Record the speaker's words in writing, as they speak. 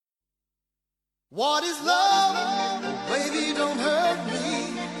What is love? Baby, don't hurt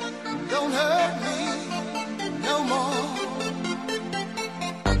me. Don't hurt me no more.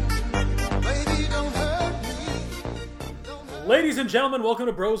 Baby, don't hurt me. Don't hurt Ladies and gentlemen, welcome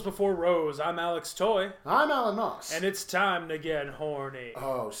to Bros Before Rose. I'm Alex Toy. I'm Alan Moss. And it's time to get horny.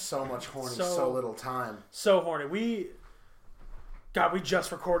 Oh, so much horny, so little time. So horny. We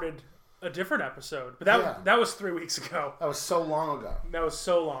just recorded a different episode. But that was 3 weeks ago. That was so long ago. That was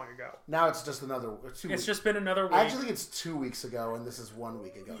so long ago. Now it's just another 2 weeks. It's just been another week. I actually think it's 2 weeks ago, and this is 1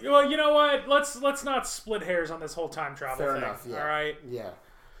 week ago. Well, you know what? Let's not split hairs on this whole time travel Fair thing. enough, yeah. All right? Yeah.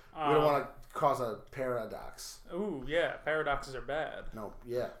 We don't want to cause a paradox. Ooh, yeah. Paradoxes are bad. No,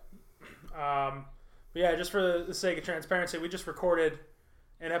 yeah. But yeah, just for the sake of transparency, we just recorded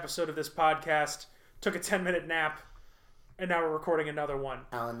an episode of this podcast, took a 10-minute nap, and now we're recording another one.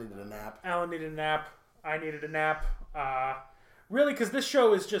 Alan needed a nap. I needed a nap. Really, because this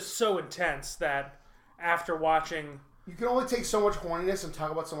show is just so intense that after watching... You can only take so much horniness and talk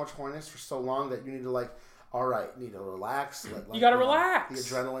about so much horniness for so long that you need to, need to relax. You gotta relax.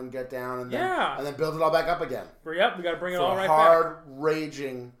 The adrenaline get down and then build it all back up again. Yep, we gotta bring it all right hard, back.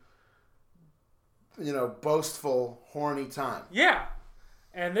 Raging, boastful, horny time. Yeah.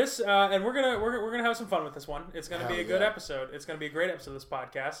 And this, and we're gonna have some fun with this one. It's gonna be a good episode. It's gonna be a great episode of this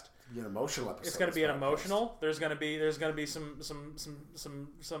podcast. Be an emotional episode. It's gonna be an emotional. There's gonna be some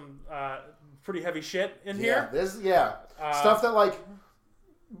pretty heavy shit in here. Stuff that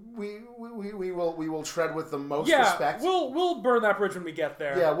we will tread with the most respect. We'll burn that bridge when we get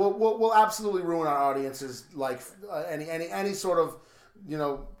there. Yeah, we'll absolutely ruin our audience's any sort of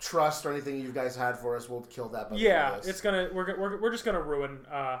trust or anything you guys had for us. We'll kill that. It's gonna we're just gonna ruin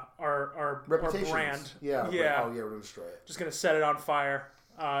our brand. Yeah. Oh yeah, we're gonna destroy it. Just gonna set it on fire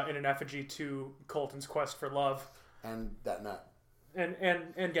in an effigy to Colton's quest for love and that nut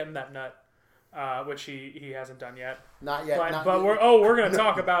and getting that nut, which he hasn't done yet. Not yet. But we're gonna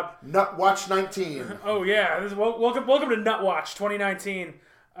talk about Nutwatch 19. Oh yeah, welcome to Nutwatch 2019,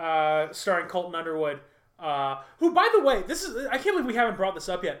 starring Colton Underwood. Who, by the way, I can't believe we haven't brought this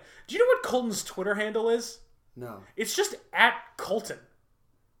up yet. Do you know what Colton's Twitter handle is? No. It's just @Colton.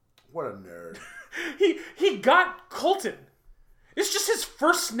 What a nerd. He got Colton. It's just his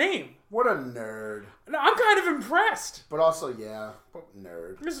first name. What a nerd. I'm kind of impressed. But also,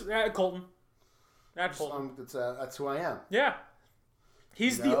 nerd. This is Colton. Colton. That's who I am. Yeah.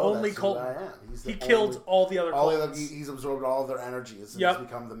 He's the only Colton. Who I am. He killed all the other Coltons. He's absorbed all of their energies and he's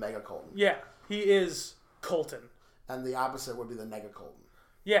become the Mega Colton. Yeah. He is Colton. And the opposite would be the Nega Colton.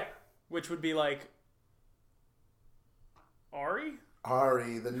 Yeah. Which would be like Ari?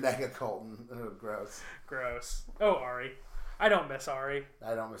 Ari, the Nega Colton. Oh, gross. Oh, Ari. I don't miss Ari.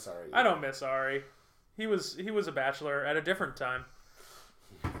 I don't miss Ari. I don't miss Ari. He was a bachelor at a different time.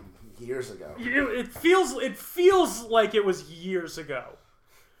 Years ago. It feels like it was years ago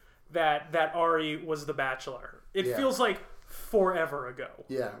that Ari was the bachelor. It feels like forever ago.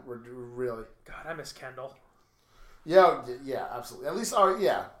 Yeah, really. God, I miss Kendall. Yeah, absolutely. At least Ari.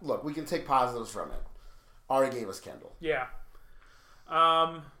 Yeah, look, we can take positives from it. Ari gave us Kendall. Yeah.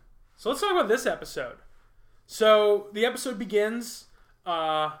 So let's talk about this episode. So the episode begins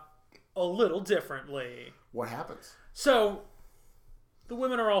a little differently. What happens? So the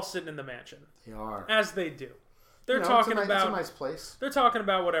women are all sitting in the mansion. They are. As they do. They're talking about... It's a nice place. They're talking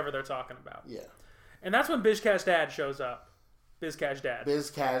about whatever they're talking about. Yeah. And that's when BizCash Dad shows up. BizCash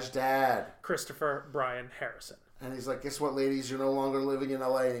Dad. Christopher Brian Harrison. And he's like, guess what, ladies? You're no longer living in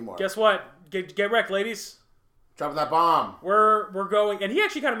LA anymore. Guess what? Get wrecked, ladies. Dropping that bomb. We're going... And he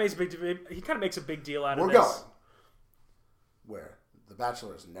actually kind of makes a big deal out of this. We're going. Where The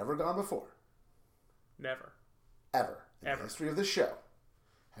Bachelor has never gone before. Never. Ever. In the history of the show.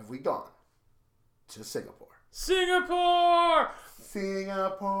 Have we gone to Singapore?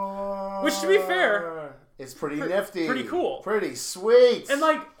 Which, to be fair, is pretty nifty. Pretty cool. Pretty sweet. And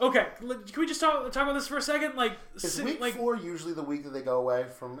okay, can we just talk about this for a second? Is week 4 usually the week that they go away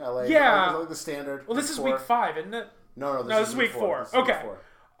from LA? Yeah. Like the standard. Well, this is week 5, isn't it? No, this is week 4. Okay.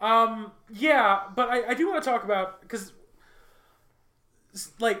 Yeah, but I do want to talk about, because,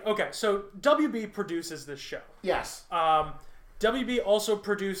 so WB produces this show. Yes. WB also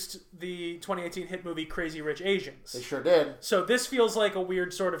produced the 2018 hit movie Crazy Rich Asians. They sure did. So this feels like a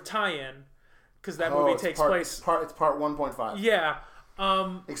weird sort of tie-in, because that movie takes place... It's part 1.5. Yeah.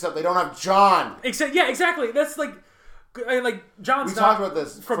 Except they don't have John. Yeah, exactly. That's like John's we talked about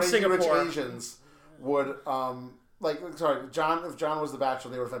this. From Crazy Singapore. Rich Asians would... John. If John was the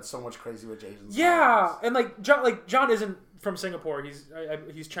Bachelor, they would have had so much Crazy Rich Asians. Yeah, and John isn't from Singapore.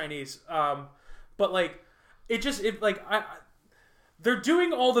 He's Chinese. But They're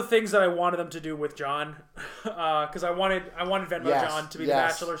doing all the things that I wanted them to do with John, because I wanted Venmo John to be the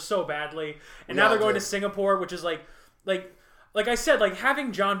Bachelor so badly, and now they're going to Singapore, which is like I said, like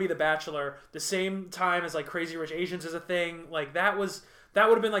having John be the Bachelor the same time as like Crazy Rich Asians is a thing. Like that would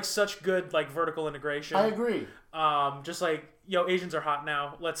have been like such good like vertical integration. I agree. Just like Asians are hot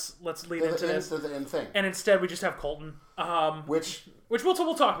now. Let's lead into this. They're the in thing. And instead we just have Colton, which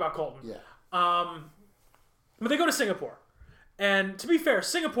we'll talk about Colton. Yeah. But they go to Singapore. And to be fair,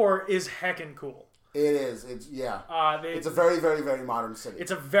 Singapore is heckin' cool. It is. It's it's a very, very, very modern city.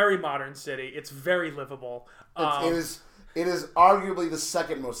 It's a very modern city. It's very livable. It is arguably the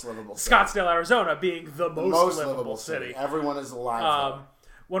second most livable city. Scottsdale, Arizona, being the most livable city. Everyone is alive.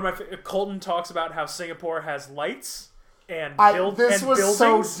 One of my Colton talks about how Singapore has lights and this was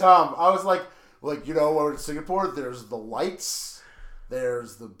buildings. So dumb. I was like we're in Singapore. There's the lights.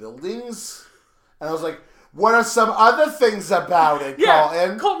 There's the buildings, and I was like, what are some other things about it,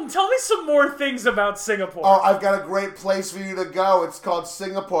 Colton? Colton, tell me some more things about Singapore. Oh, I've got a great place for you to go. It's called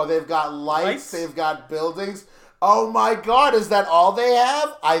Singapore. They've got lights. They've got buildings. Oh my God, is that all they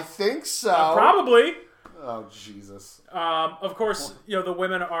have? I think so. Probably. Oh, Jesus. Of course, the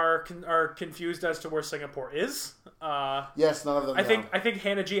women are confused as to where Singapore is. Yes, none of them know. I think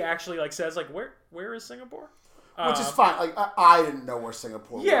Hannah G actually says where is Singapore? Which is fine. Like I didn't know where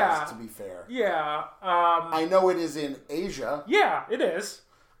Singapore was, to be fair. Yeah. I know it is in Asia. Yeah, it is.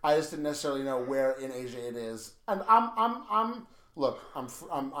 I just didn't necessarily know where in Asia it is. And I'm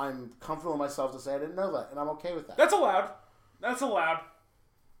comfortable with myself to say I didn't know that, and I'm okay with that. That's allowed.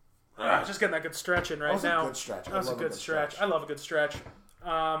 Just getting that good stretch in right now. That was a good stretch. That was a good stretch. I love a good stretch.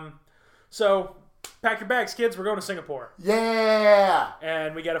 So pack your bags, kids. We're going to Singapore. Yeah.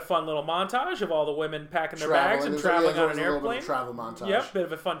 And we get a fun little montage of all the women packing their bags and traveling on an airplane. Bit of travel montage. Yep, bit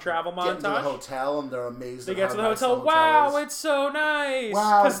of a fun travel montage. Get to the hotel and they're amazed. They get to the hotel. Wow, it's so nice.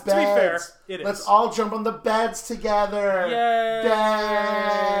 Wow, because to be fair, it is. Let's all jump on the beds together. Yay.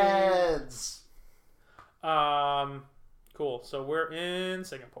 Beds. Cool. So we're in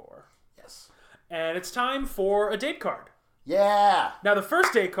Singapore. Yes. And it's time for a date card. Yeah. Now the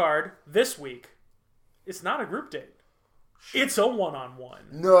first date card this week. It's not a group date. It's a one-on-one.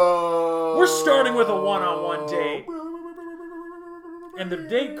 No. We're starting with a one-on-one date. And the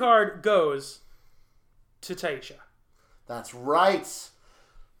date card goes to Taisha. That's right.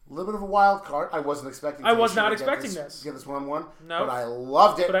 A little bit of a wild card. I wasn't expecting I was not expecting this. Get this one-on-one. No. But I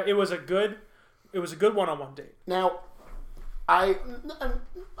loved it. But it was a good one-on-one date. Now, I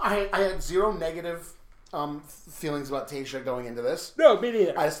had zero negative feelings about Taisha going into this. No, me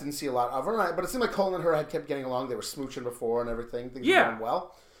neither. I just didn't see a lot of her. But it seemed like Colton and her had kept getting along. They were smooching before and everything. Things were going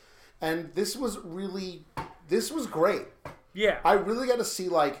well. And this was great. Yeah. I really got to see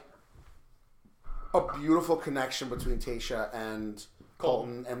like a beautiful connection between Taisha and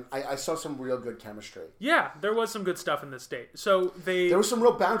Colton. And I saw some real good chemistry. Yeah, there was some good stuff in this date. So there was some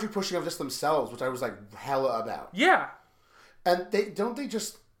real boundary pushing of just themselves, which I was like hella about. Yeah. And they're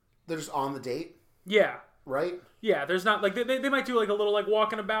just on the date. Yeah. Right? Yeah, there's not like they might do like a little like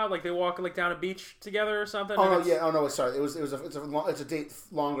walking about, like they walk like down a beach together or something. Oh no, yeah. Oh no, sorry. It's a date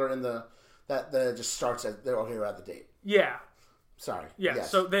longer in that just starts at they're here at the date. Yeah. Sorry. Yeah. Yes.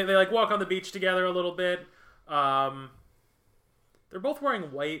 So they like walk on the beach together a little bit. They're both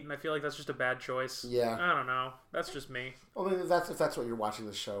wearing white, and I feel like that's just a bad choice. Yeah. I don't know. That's just me. Well, I mean, if that's what you're watching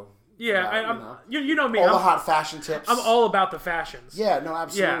the show. Yeah, you know me. All the hot fashion tips. I'm all about the fashions. Yeah, no,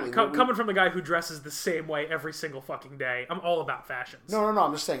 absolutely. Yeah, coming from the guy who dresses the same way every single fucking day, I'm all about fashions. No.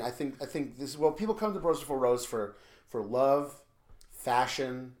 I'm just saying. I think this. Well, people come to Bros Before Rose for love,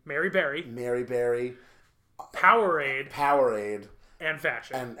 fashion, Mary Berry, Powerade, and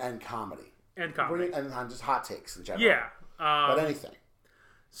fashion, and comedy, and just hot takes in general. Yeah, but anything.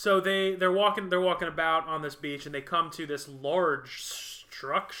 So they're walking about on this beach, and they come to this large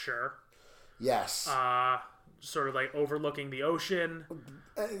structure. Yes. Sort of like overlooking the ocean.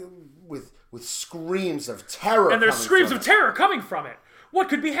 With screams of terror. And there's screams of terror coming from it. What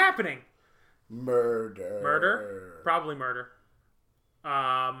could be happening? Murder? Probably murder.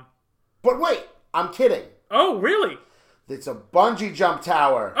 But wait, I'm kidding. Oh, really? It's a bungee jump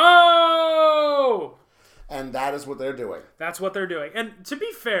tower. Oh! And that is what they're doing. That's what they're doing. And to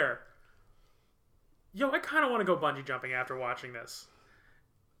be fair, I kind of want to go bungee jumping after watching this.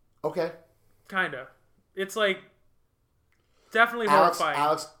 Okay. Kinda. It's like definitely horrifying.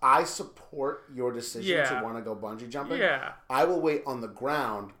 Alex, I support your decision to want to go bungee jumping. Yeah. I will wait on the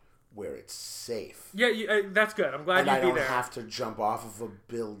ground where it's safe. Yeah, that's good. I'm glad you'd be there. And I don't have to jump off of a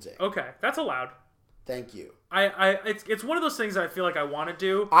building. Okay, that's allowed. Thank you. It's one of those things that I feel like I want to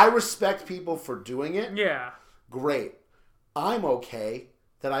do. I respect people for doing it. Yeah. Great. I'm okay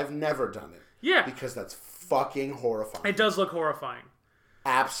that I've never done it. Yeah. Because that's fucking horrifying. It does look horrifying.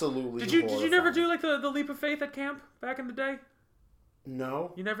 Absolutely Did you never do like the leap of faith at camp back in the day?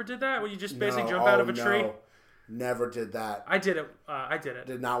 No. You never did that? Where you just basically jump out of a tree? Never did that. I did it.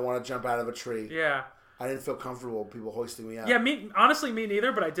 Did not want to jump out of a tree. Yeah. I didn't feel comfortable with people hoisting me up. Yeah, honestly, me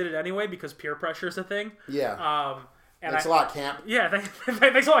neither, but I did it anyway because peer pressure is a thing. Yeah. And thanks a lot, Camp. Yeah,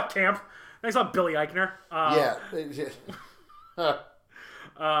 thanks a lot, Camp. Thanks a lot, Billy Eichner. Yeah.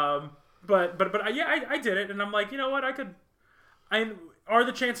 But yeah, I did it, and I'm like, you know what, are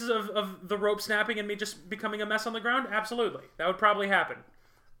the chances of the rope snapping and me just becoming a mess on the ground? Absolutely. That would probably happen.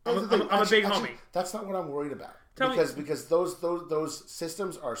 I'm a big homie. That's not what I'm worried about. Because those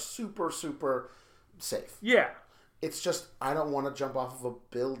systems are super, super safe. Yeah. It's just, I don't want to jump off of a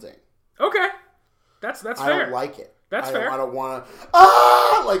building. Okay. That's fair. I don't like it. That's fair. I don't want to,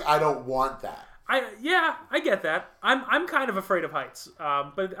 I don't want that. I get that. I'm kind of afraid of heights.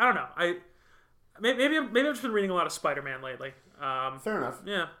 But I don't know. Maybe I've just been reading a lot of Spider-Man lately. Fair enough.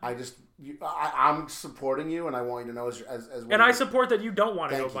 Yeah. I'm supporting you, and I want you to know as well. And I support that you don't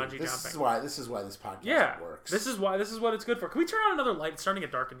want to go bungee jumping. This is why this podcast works. This is what it's good for. Can we turn on another light? It's starting to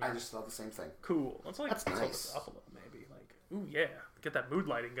get dark in here. I just thought the same thing. Cool. Let's That's tilt nice. this up a little, maybe. Like, ooh yeah, get that mood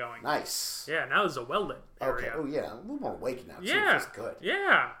lighting going. Nice. Yeah. Now there's a well lit area. Okay. Oh yeah, a little more awake now. Yeah. It feels good.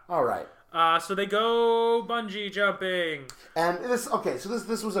 Yeah. All right. So they go bungee jumping. And this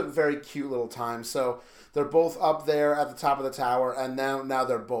was a very cute little time. So they're both up there at the top of the tower, and now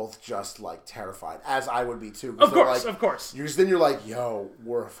they're both just like terrified, as I would be too. Of course. Then you're like, yo,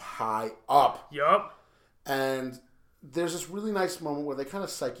 we're high up. Yup. And there's this really nice moment where they kind of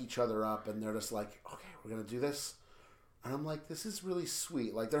psych each other up, and they're just like, okay, we're gonna do this. And I'm like, this is really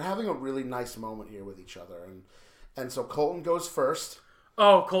sweet. Like, they're having a really nice moment here with each other. And so Colton goes first.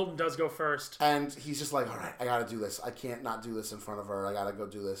 Oh, Colton does go first. And he's just like, all right, I got to do this. I can't not do this in front of her. I got to go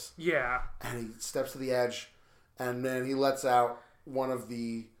do this. Yeah. And he steps to the edge, and then he lets out one of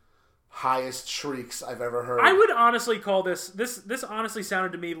the highest shrieks I've ever heard. I would honestly call this honestly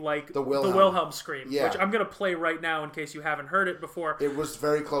sounded to me like the Wilhelm scream, which I'm going to play right now in case you haven't heard it before. It was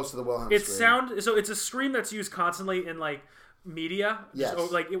very close to the Wilhelm scream. So it's a scream that's used constantly in like media. Yes. So,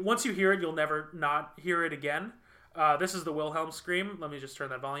 like once you hear it, you'll never not hear it again. This is the Wilhelm scream. Let me just turn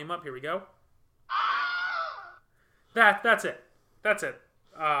that volume up. Here we go. That's it.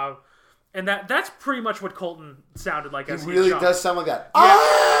 And that's pretty much what Colton sounded like. He really does sound like that.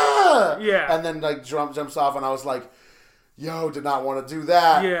 Yeah. Yeah. And then like jumps off, and I was like, yo, did not want to do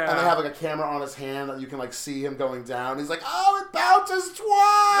that. Yeah. And they have like a camera on his hand that you can like see him going down. He's like, oh, it bounces twice.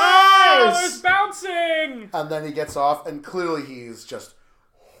 Oh, it's bouncing. And then he gets off, and clearly he's just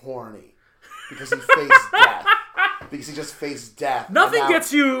horny because he faced death. Because he just faced death. Nothing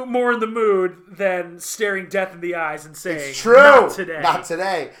gets you more in the mood than staring death in the eyes and saying, it's true. Not today. Not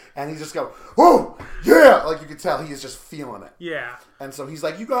today. And he just go, oh, yeah. Like you can tell he is just feeling it. Yeah. And so he's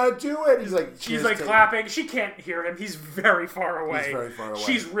like, you gotta do it. He's like clapping. She can't hear him. He's very far away. He's very far away.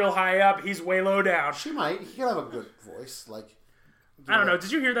 She's real high up. He's way low down. She might. He can have a good voice. Like, I don't know.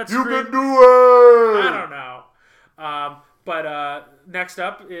 Did you hear that scream? You can do it. I don't know. But next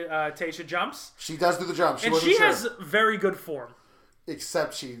up, Tasha jumps. She does do the jump. She has very good form.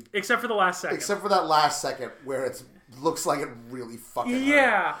 Except for the last second. Except for that last second where it looks like it really fucking hurt.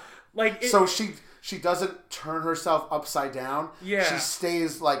 Yeah. Like so she doesn't turn herself upside down. Yeah. She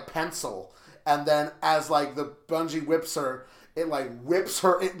stays like pencil. And then as like the bungee whips her, it like whips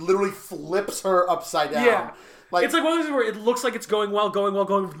her. It literally flips her upside down. Yeah. Like, it's like one of those where it looks like it's going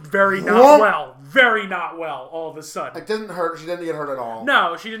very not well, all of a sudden. It didn't hurt. She didn't get hurt at all.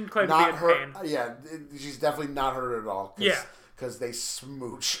 No, she didn't claim to be in pain. Yeah, she's definitely not hurt at all. Yeah. Because they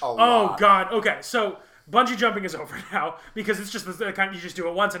smooch a lot. Oh, God. Okay, so bungee jumping is over now because it's just the kind you just do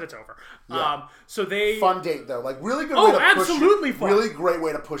it once and it's over. Yeah. So they... Fun date, though. Like, really good way to absolutely fun. Really great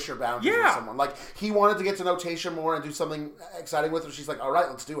way to push your boundaries with someone. Like, he wanted to get to know Tasha more and do something exciting with her. She's like, all right,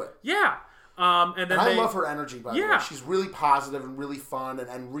 let's do it. Yeah. And I love her energy, by the way. She's really positive and really fun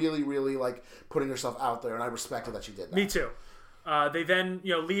and really, really, like, putting herself out there. And I respected that she did that. Me too. They then,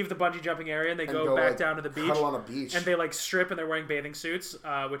 leave the bungee jumping area and they go back down to the beach. Cuddle on a beach. And they, like, strip and they're wearing bathing suits,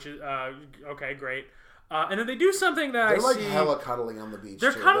 which is, okay, great. And then they do something that they're like hella cuddling on the beach.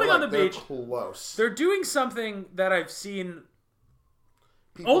 They're cuddling on the beach. They're close. They're doing something that I've seen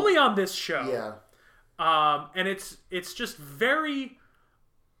only on this show. Yeah. And it's just very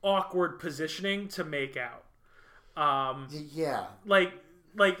awkward positioning to make out. Yeah. Like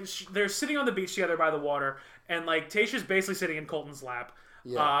they're sitting on the beach together by the water, and like Tasha's basically sitting in Colton's lap.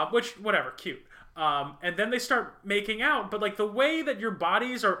 Yeah. Which whatever, cute. And then they start making out, but like the way that your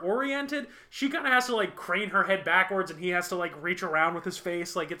bodies are oriented, she kind of has to like crane her head backwards, and he has to like reach around with his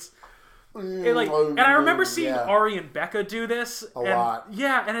face, like and I remember seeing Ari and Becca do this a lot.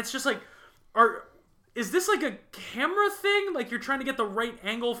 Yeah, and it's just like, is this like a camera thing? Like you're trying to get the right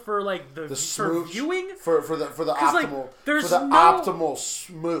angle for like the for viewing for the optimal like, optimal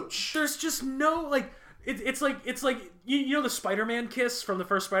smooch. There's just no like. It's like you know the Spider-Man kiss from the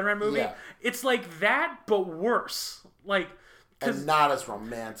first Spider-Man movie. Yeah. It's like that, but worse. Like, and not as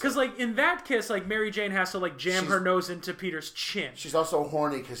romantic. Because like in that kiss, like Mary Jane has to like jam her nose into Peter's chin. She's also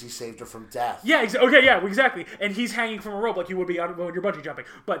horny because he saved her from death. Yeah. Okay. Yeah. Exactly. And he's hanging from a rope like you would be when you're bungee jumping.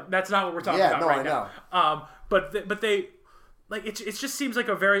 But that's not what we're talking about right now. But they like it just seems like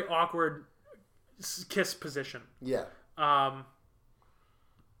a very awkward kiss position. Yeah.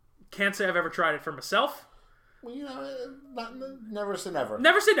 Can't say I've ever tried it for myself. Well, you know, never say never.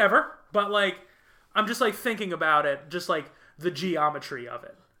 Never say never, but like, I'm just like thinking about it, just like the geometry of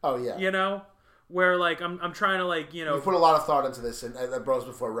it. Oh yeah. You know, where like I'm trying to like we put a lot of thought into this at Bros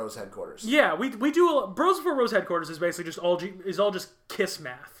Before Rose headquarters. Yeah, we do Bros Before Rose headquarters is basically just all just kiss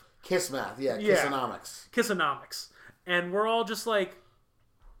math. Kiss math, yeah. Kissonomics. Kissonomics, and we're all just like.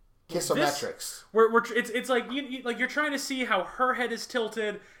 Kissometrics. It's like you're trying to see how her head is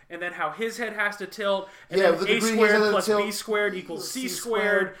tilted, and then how his head has to tilt, and then a squared plus b squared equals c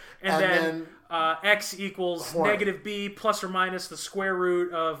squared, and then x equals negative b plus or minus the square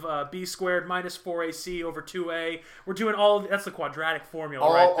root of b squared minus 4ac over 2a. We're doing that's the quadratic formula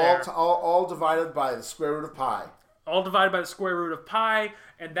right there. All divided by the square root of pi. All divided by the square root of pi,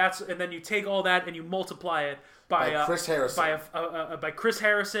 and then you take all that and you multiply it by Chris Harrison. By Chris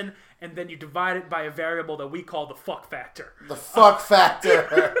Harrison, and then you divide it by a variable that we call the fuck factor. The fuck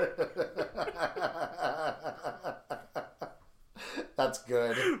factor. That's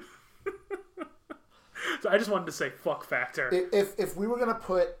good. So I just wanted to say fuck factor. If we were gonna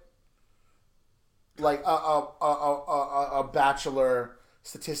put like a bachelor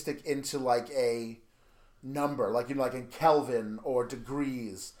statistic into like a number, like in Kelvin or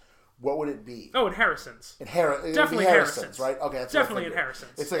degrees. What would it be? Oh, in Harrisons. Definitely Harrisons, right? Okay, that's definitely in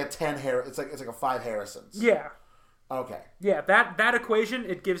Harrisons. It's like a 10 It's like a 5 Harrisons. Yeah. Okay. Yeah, that equation,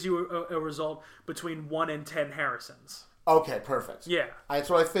 it gives you a result between 1 and 10 Harrisons. Okay, perfect. Yeah. That's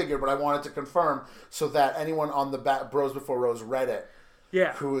what I figured, but I wanted to confirm so that anyone on the Bros Before Rose Reddit,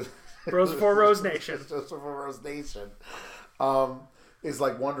 who is Bros Before Rose Nation, Bros Before Rose Nation, is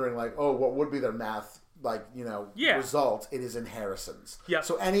like wondering like, oh, what would be their math? Result, it is in Harrisons. Yeah.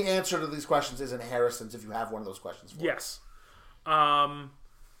 So any answer to these questions is in Harrisons if you have one of those questions for Yes. And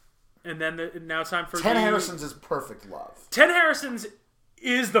then now it's time for 10 Harrisons is perfect love. 10 Harrisons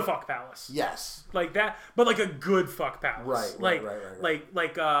is the fuck palace. Yes. Like that, but like a good fuck palace. Right. What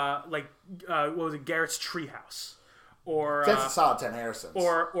was it, Garrett's Treehouse. Or that's a solid 10 Harrisons.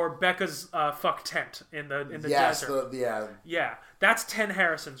 Or Becca's fuck tent in the desert. Yeah, that's 10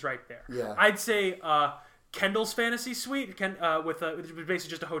 Harrisons right there. Yeah, I'd say Kendall's Fantasy Suite, which was basically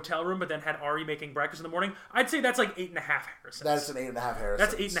just a hotel room, but then had Ari making breakfast in the morning. I'd say that's like 8.5 Harrisons. That's an 8.5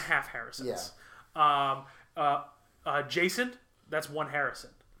 Harrisons. That's 8.5 Harrisons. Yeah. Jason, that's 1 Harrison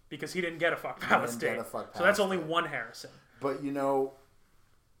because he didn't get a fuck palace date. So that's only 1 Harrison. But you know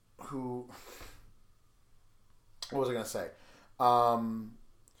who? What was I going to say?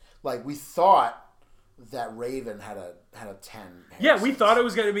 We thought that Raven had a 10 Harrisons. Yeah, we thought it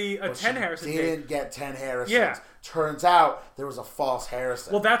was going to be a 10 Harrison. Didn't get 10 Harrisons. Yeah. Turns out there was a false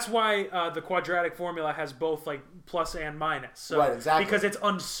Harrison. Well, that's why the quadratic formula has both like plus and minus. So, right, exactly. Because it's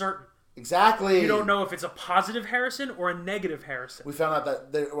uncertain. Exactly. You don't know if it's a positive Harrison or a negative Harrison. We found out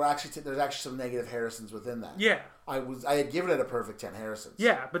that there's actually some negative Harrisons within that. Yeah. I had given it a perfect 10 Harrisons.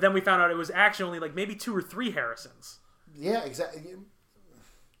 Yeah, but then we found out it was actually only like maybe 2 or 3 Harrisons. Yeah, exactly.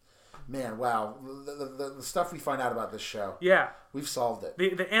 Man, wow. The stuff we find out about this show. Yeah. We've solved it.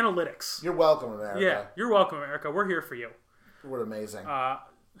 The analytics. You're welcome, America. Yeah, you're welcome, America. We're here for you. We're amazing.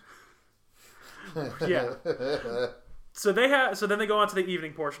 Yeah. So then they go on to the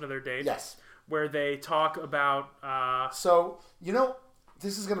evening portion of their date. Yes. Where they talk about... So,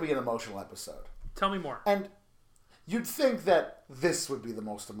 this is going to be an emotional episode. Tell me more. And you'd think that this would be the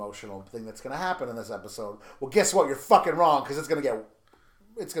most emotional thing that's going to happen in this episode. Well, guess what? You're fucking wrong, because it's going to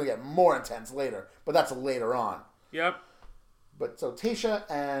get more intense later. But that's later on. Yep. But so Tayshia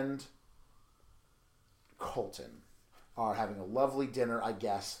and Colton are having a lovely dinner, I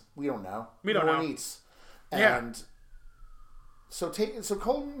guess. We don't know. No one eats. And... Yeah. So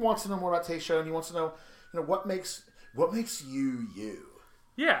Colton wants to know more about Tayshia, and he wants to know, what makes you you.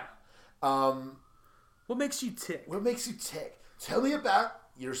 Yeah. What makes you tick? What makes you tick? Tell me about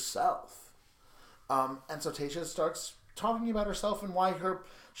yourself. And so Tayshia starts talking about herself and why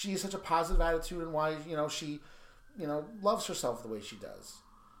she has such a positive attitude and why, she, loves herself the way she does.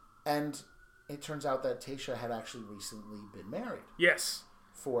 And it turns out that Tayshia had actually recently been married. Yes.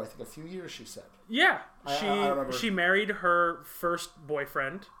 For, I think, a few years, she said. Yeah. I remember. She married her first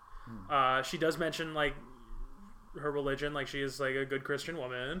boyfriend. She does mention, like, her religion. Like, she is, like, a good Christian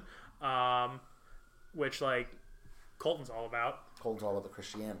woman. Which, like, Colton's all about. Colton's all about the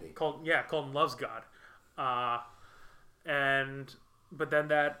Christianity. Colton loves God. But then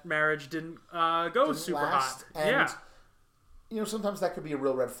that marriage didn't go super hot. And, sometimes that could be a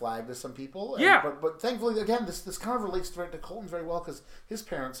real red flag to some people. But thankfully, again, this kind of relates to Colton very well because his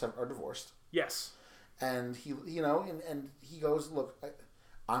parents are divorced. Yes. And he, and he goes, look,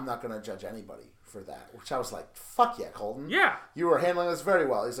 I'm not going to judge anybody for that. Which I was like, fuck yeah, Colton. Yeah. You were handling this very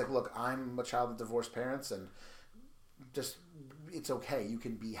well. He's like, look, I'm a child of divorced parents and just... It's okay. You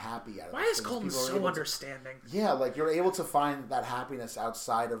can be happy out of it. Why is Colton so understanding? Like you're able to find that happiness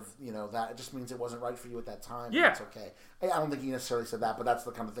outside of, that. It just means it wasn't right for you at that time. Yeah. It's okay. I don't think he necessarily said that, but that's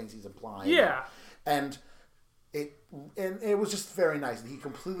the kind of things he's implying. Yeah. And it was just very nice. He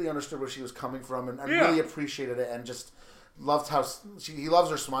completely understood where she was coming from and really appreciated it and just loved how he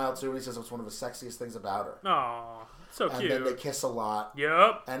loves her smile too. And he says it's one of the sexiest things about her. Oh, so cute. And then they kiss a lot.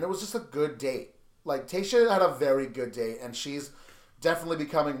 Yep. And it was just a good date. Like, Tayshia had a very good date, and she's definitely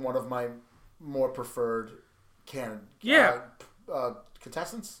becoming one of my more preferred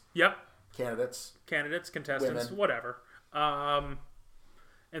contestants. Yep. Candidates, contestants, women. Whatever. And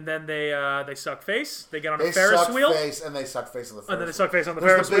then they suck face. They get on a Ferris wheel. They suck face, and they suck face on the Ferris wheel. And then they suck face on the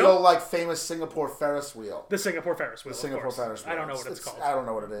There's Ferris the big wheel. old, like, famous Singapore Ferris wheel. The Singapore Ferris wheel, Ferris wheel. I don't know what it's called. I don't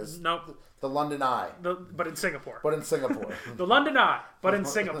know what it is. Nope. The London Eye. But in Singapore. The London Eye, but in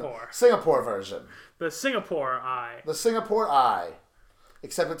Singapore. Singapore version. The Singapore Eye. The Singapore Eye.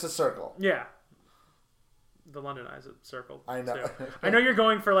 Except it's a circle. Yeah. The London Eye is a circle. I know. I know you're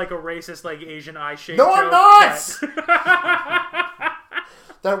going for like a racist, like Asian eye shape. No, I'm not!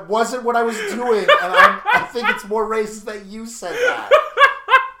 That wasn't what I was doing, and I think it's more racist that you said that.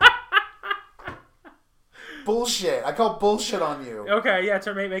 Bullshit. I call bullshit on you. Okay, yeah,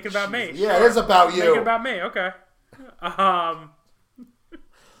 to make it about me. Yeah, it is about you. Make it about me, okay.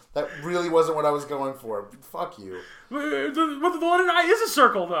 That really wasn't what I was going for. Fuck you. The London Eye is a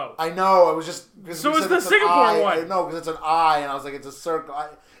circle, though. I know. I was just... So is the Singapore one. I know, because it's an eye, and I was like, it's a circle.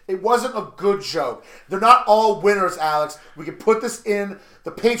 It wasn't a good joke. They're not all winners, Alex. We can put this in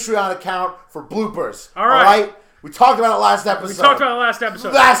the Patreon account for bloopers. All right? We talked about it last episode.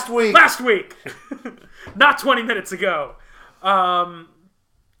 Last week. Not 20 minutes ago.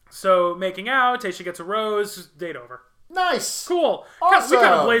 So, making out, Tayshia gets a rose, date over. Nice. Cool. Awesome. We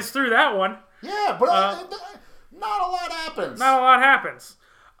kind of blazed through that one. Yeah, but not a lot happens. Not a lot happens.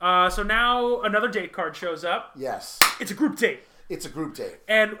 So now another date card shows up. Yes. It's a group date.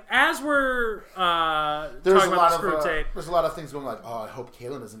 And as we're talking about this group date... There's a lot of things going like, I hope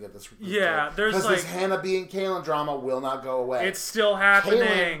Kaylin doesn't get this group date. There's because this Hannah being Kaylin drama will not go away. It's still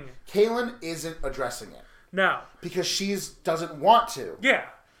happening. Kaylin isn't addressing it. No. Because she doesn't want to. Yeah.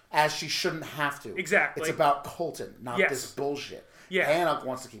 As she shouldn't have to. Exactly. It's about Colton, not this bullshit. Yeah. Hannah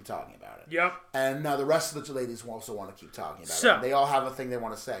wants to keep talking about it. Yep. And now the rest of the ladies also want to keep talking about it. They all have a thing they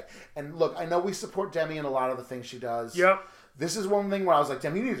want to say. And look, I know we support Demi in a lot of the things she does. Yep. This is one thing where I was like,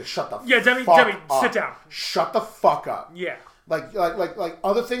 Demi, you need to shut the fuck Demi, up. sit down. Shut the fuck up. Yeah. Like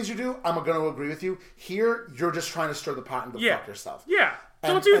other things you do, I'm going to agree with you. Here, you're just trying to stir the pot and go fuck yourself. Yeah.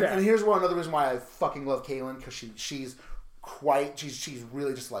 Don't do that. And here's another reason why I fucking love Kaylin, because she's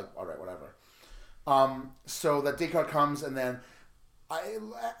really just like, all right, whatever. So that date card comes, and then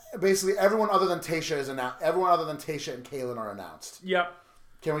basically everyone other than Tayshia is announced. Everyone other than Tayshia and Kaylin are announced. Yep.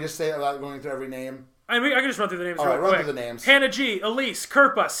 Can we just say without going through every name? I can just run through the names. All right, run through the names. Hannah G, Elise,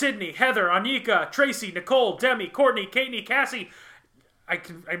 Kirpa, Sydney, Heather, Anika, Tracy, Nicole, Demi, Courtney, Katie, Cassie. I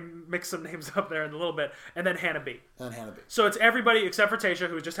mix some names up there in a little bit, and then Hannah B. So it's everybody except for Tayshia,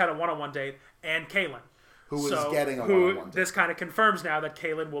 who just had a one-on-one date, and Kaylin. Who is getting a one-on-one date. This kind of confirms now that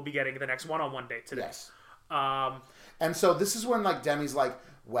Kaylin will be getting the next one-on-one date today. Yes. And so this is when Demi's like,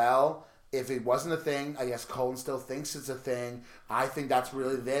 well, if it wasn't a thing, I guess Colin still thinks it's a thing. I think that's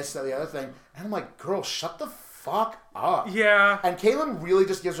really this, that, the other thing. And I'm like, girl, shut the fuck up. Yeah. And Kaylin really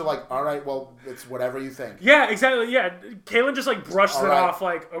just gives her like, all right, well, it's whatever you think. Yeah, exactly. Yeah. Kaylin just brushed it off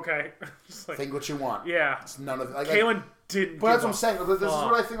like, okay. Think what you want. Yeah. It's none of it. Kaylin didn't. But that's what I'm saying. This is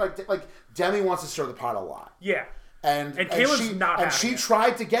what I think. Like Demi wants to stir the pot a lot. Yeah. And Kaylin's not. And she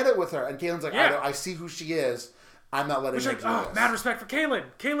tried to get it with her, and Kaylin's like, I see who she is. I'm not letting her do this. Mad respect for Kaylin.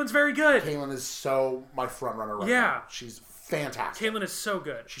 Kaylin's very good. Kaylin is so my front runner right now. She's fantastic. Kaylin is so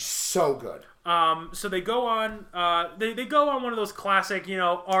good. She's so good. So they go on. They go on one of those classic,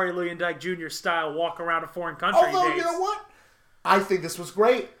 Ari Luyendyk Jr. style walk around a foreign country. Although dates. you know what, I think this was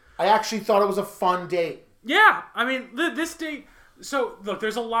great. I actually thought it was a fun date. Yeah, I mean this date. So look,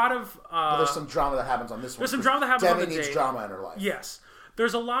 there's a lot of. But there's some drama that happens on this one. There's some drama that happens on the date. Demi needs drama in her life. Yes,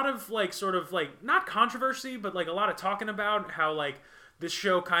 there's a lot of not controversy, but like a lot of talking about how like this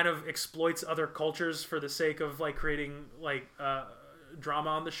show kind of exploits other cultures for the sake of like creating like. Drama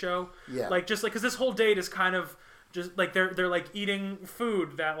on the show, because this whole date is kind of just like they're like eating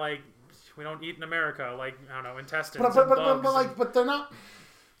food that like we don't eat in America, like I don't know, intestines, but they're not.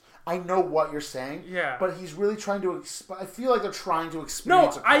 I know what you're saying, but he's really trying to. I feel like they're trying to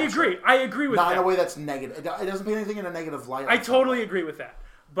experience. No, I agree with that. Not in a way that's negative. It doesn't paint anything in a negative light. I totally agree with that,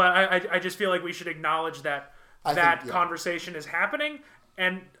 but I just feel like we should acknowledge that conversation is happening,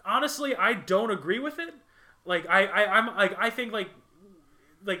 and honestly, I don't agree with it. Like I think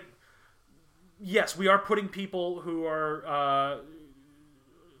yes, we are putting people who are I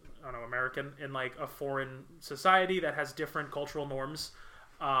don't know, American in like a foreign society that has different cultural norms,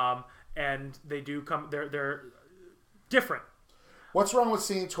 and they do come. They're different. What's wrong with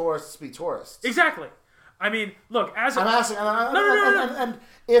seeing tourists be tourists? Exactly. I mean, look, I'm asking, and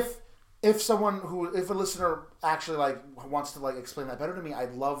if if a listener actually like wants to like explain that better to me,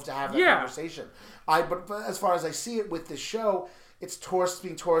 I'd love to have that conversation. But as far as I see it with this show. It's tourists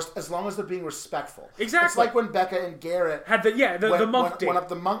being tourists as long as they're being respectful. Exactly. It's like when Becca and Garrett had the monk date. Went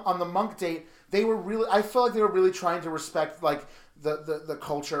up on the monk date, they were really. I feel like they were really trying to respect like the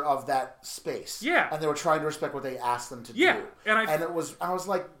culture of that space. Yeah. And they were trying to respect what they asked them to do. And I was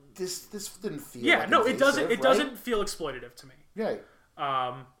like, this didn't feel. Yeah. Like no, it doesn't. It right? doesn't feel exploitative to me. Yeah.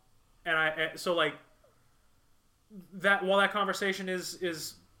 So like that while that conversation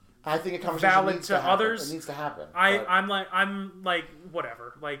is. I think a conversation valid needs to to happen. others. It needs to happen. I'm like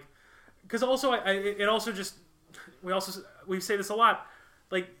whatever, like because also it also just we say this a lot,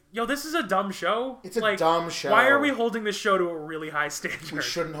 like this is a dumb show. It's a dumb show. Why are we holding this show to a really high standard? We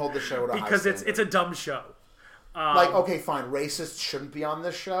shouldn't hold the show to a high standard because it's a dumb show. Okay, fine. Racists shouldn't be on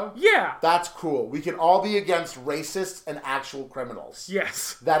this show. Yeah, that's cool. We can all be against racists and actual criminals.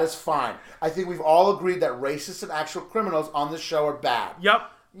 Yes, that is fine. I think we've all agreed that racists and actual criminals on this show are bad. Yep.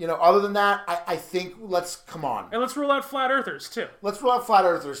 Other than that, I think come on. And let's rule out flat earthers, too. Let's rule out flat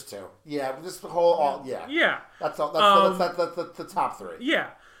earthers, too. Yeah, just the whole, Yeah. That's all. That's the top three.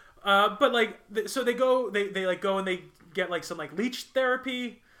 Yeah. But, like, so they go, they like, go and they get, like, some, like, leech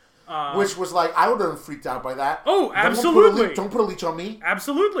therapy. Which was, like, I would have been freaked out by that. Oh, absolutely. Don't put a leech on me.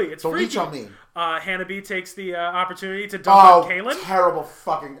 Absolutely. It's don't freaky. Leech on me. Hannah B takes the opportunity to dump on Kaylin. Terrible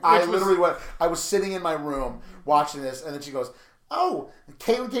fucking... I was sitting in my room watching this, and then she goes... Oh,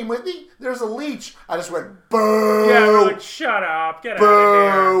 Caitlin came with me? There's a leech. I just went, boo! Yeah, we're like, shut up. Get out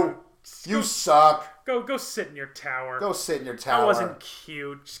of here. You suck. Go sit in your tower. Go sit in your tower. That wasn't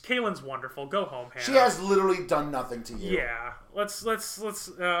cute. Caitlin's wonderful. Go home, Hannah. She has literally done nothing to you. Yeah. Let's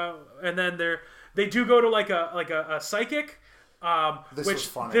and then they do go to like a psychic. This was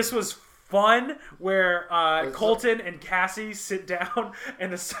funny. This was fun where Colton and Cassie sit down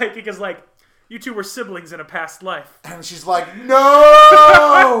and the psychic is like, you two were siblings in a past life. And she's like,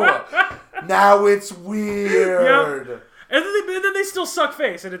 no! Now it's weird. Yep. And then they still suck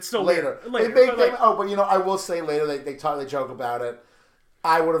face, and it's still later. But I will say later they joke about it.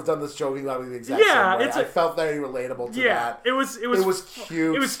 I would have done this joking about it the exact same way. I felt very relatable to that. It was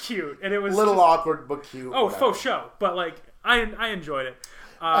cute. It was cute, and it was a little awkward but cute. Oh, faux show, but like I enjoyed it.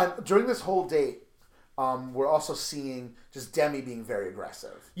 And during this whole date, we're also seeing just Demi being very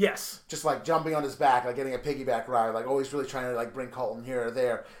aggressive. Yes. Just like jumping on his back, like getting a piggyback ride, like always really trying to like bring Colton here or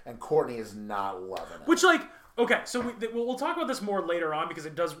there, and Courtney is not loving it. Which like, okay, so we'll talk about this more later on because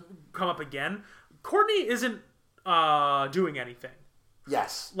it does come up again. Courtney isn't doing anything.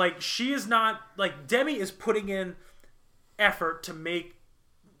 Yes. Like she is not, like Demi is putting in effort to make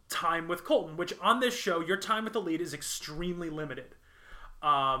time with Colton, which on this show, your time with the lead is extremely limited.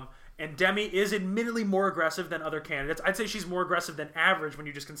 And Demi is admittedly more aggressive than other candidates. I'd say she's more aggressive than average when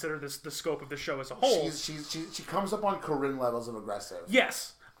you just consider the scope of the show as a whole. She comes up on Corinne levels of aggressive.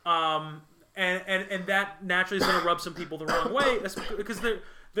 Yes. And that naturally is going to rub some people the wrong way because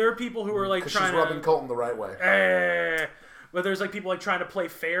there are people who are like trying she's rubbing Colton the right way. But there's like people like trying to play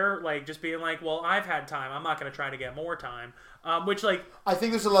fair, like just being like, well, I've had time. I'm not going to try to get more time. Which like I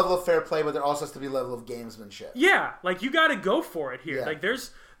think there's a level of fair play, but there also has to be a level of gamesmanship. Yeah, like you got to go for it here. Yeah. Like there's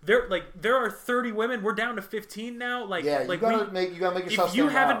there are 30 women. We're down to 15 now. Like, yeah, you gotta make yourself. If you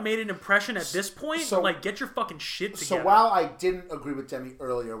haven't out. made an impression at this point, get your fucking shit together. So while I didn't agree with Demi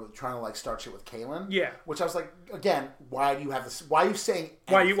earlier with trying to start shit with Kaylin, which I was like, again, why do you have this? Why are you saying?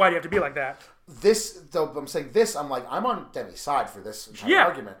 Why do you have to be like that? This, though, I'm saying this. I'm like, I'm on Demi's side for this entire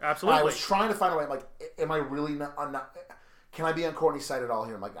argument. Absolutely. And I was trying to find a way. I'm like, am I really not? Can I be on Courtney's side at all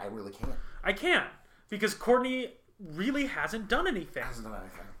here? I'm like, I really can't. I can't because Courtney really hasn't done anything.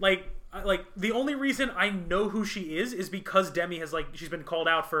 Like the only reason I know who she is because Demi has she's been called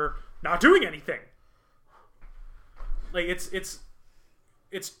out for not doing anything. Like it's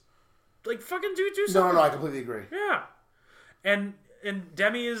like fucking do something. No, I completely agree. Yeah, and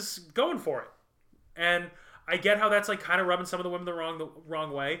Demi is going for it, and I get how that's kind of rubbing some of the women the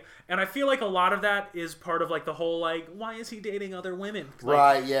wrong way, and I feel like a lot of that is part of the whole why is he dating other women?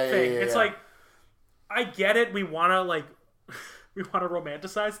 Right? Yeah. It's I get it. We want to we want to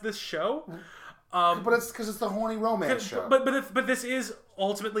romanticize this show, but it's because it's the horny romance show. But this is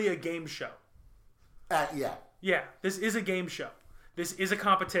ultimately a game show. Yeah. This is a game show. This is a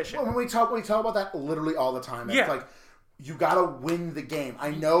competition. Well, we talk about that literally all the time. It's you gotta win the game.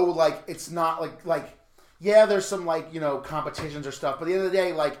 I know, it's not there's some competitions or stuff, but at the end of the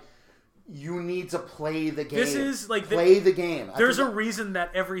day, you need to play the game. This is play the game. There's a reason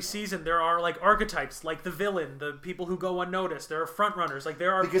that every season there are archetypes, like the villain, the people who go unnoticed. There are front runners,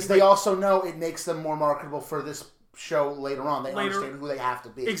 there are because they also know it makes them more marketable for this show later on. They understand who they have to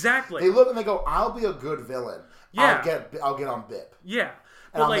be. Exactly. They look and they go, "I'll be a good villain. Yeah. I'll get on BIP. Yeah,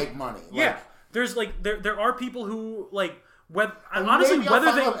 and I'll make money. Yeah, there's there are people who whether I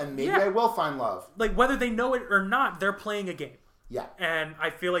will find love. Whether they know it or not, they're playing a game. Yeah, and I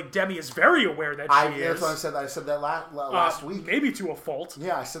feel like Demi is very aware that she is. That's what I said. I said that last week. Maybe to a fault.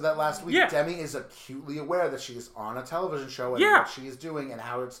 Yeah, I said that last week. Yeah. Demi is acutely aware that she is on a television show and what she is doing and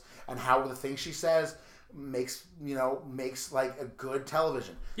how the things she says makes a good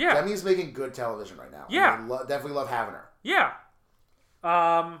television. Yeah, Demi is making good television right now. Yeah, definitely love having her. Yeah.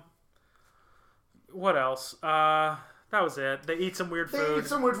 What else? That was it. They eat some weird food.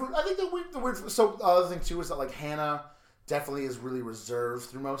 I think the weird food. So the other thing too is that Hannah definitely is really reserved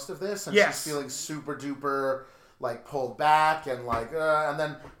through most of this, and she's feeling super duper pulled back and and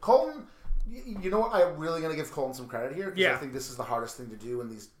then Colton. You know what? I'm really gonna give Colton some credit here because I think this is the hardest thing to do in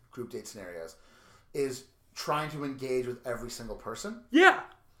these group date scenarios, is trying to engage with every single person. Yeah.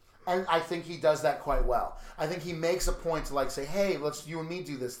 And I think he does that quite well. I think he makes a point to say, "Hey, let's you and me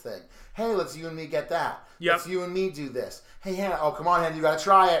do this thing. Hey, let's you and me get that. Yep. Let's you and me do this. Hey, Hannah, oh come on, Hannah, you gotta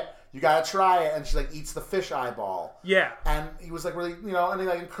try it. You gotta try it." And she eats the fish eyeball. Yeah. And he was really, and he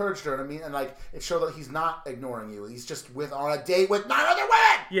encouraged her. And it showed that he's not ignoring you. He's just on a date with 9 other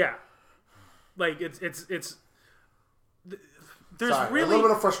women. Yeah. It's. There's really a little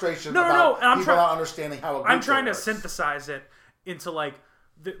bit of frustration. And I'm people not understanding how a group I'm trying to works. synthesize it into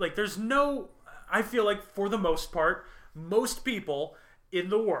there's no. I feel for the most part, most people in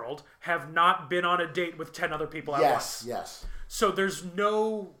the world have not been on a date with 10 other people at once. Yes. So there's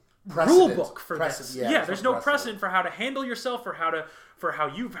no rule book for this. Yeah, there's no precedent for how to handle yourself, for how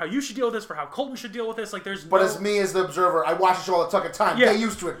you should deal with this, for how Colton should deal with this. But as me as the observer, I watch the show all the fucking time. Get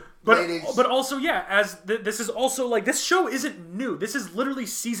used to it, ladies. But also, as this is also this show isn't new. This is literally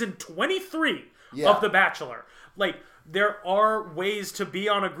season 23 of The Bachelor. There are ways to be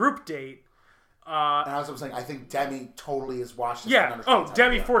on a group date. And as I was saying, I think Demi totally has watched this. Yeah. Oh,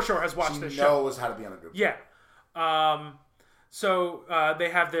 Demi for sure has watched this show. She knows how to be on a group date. Yeah. So they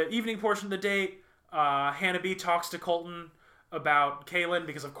have the evening portion of the date. Hannah B talks to Colton about Kaylin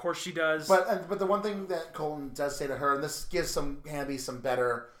because of course she does. But the one thing that Colton does say to her, and this gives Hannah B some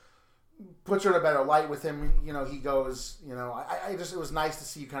better, puts her in a better light with him. He goes, I just, it was nice to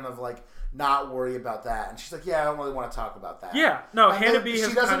see you kind of not worry about that. And she's like, yeah, I don't really want to talk about that. Yeah, no, Hannah B has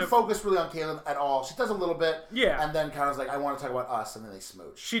she doesn't focus really on Kaylin at all. She does a little bit. Yeah. And then kind of I want to talk about us, and then they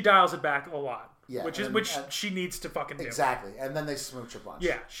smooch. She dials it back a lot. Yeah. Which she needs to fucking do. Exactly. And then they smooch a bunch.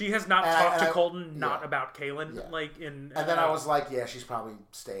 Yeah. She has not talked to Colton about Kaylin. Yeah. And then I was like, yeah, she's probably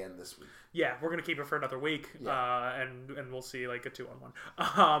staying this week. Yeah, we're gonna keep her for another week, and we'll see a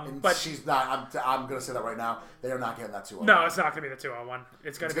 2-on-1. But she's not. I'm gonna say that right now. They are not getting that 2-on-1. No, it's not gonna be the 2-on-1.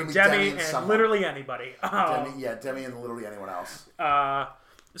 It's gonna be Demi and literally anybody. Demi and literally anyone else.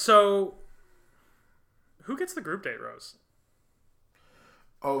 So who gets the group date rose?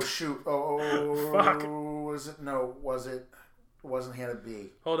 Oh shoot! Oh fuck! Was it? No, was it? It wasn't Hannah B.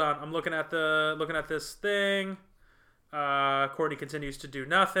 Hold on, I'm looking at this thing. Courtney continues to do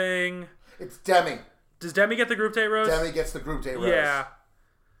nothing. It's Demi. Does Demi get the group date rose? Demi gets the group date rose. Yeah.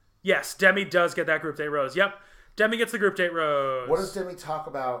 Yes, Demi does get that group date rose. Yep. Demi gets the group date rose. What does Demi talk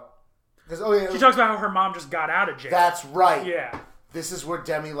about? She talks about how her mom just got out of jail. That's right. Yeah. This is where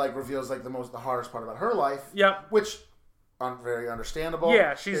Demi reveals the hardest part about her life. Yep. Which, very understandable.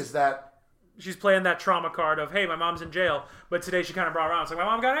 Yeah, she's playing that trauma card of, hey, my mom's in jail, but today she kind of brought around. It's like, my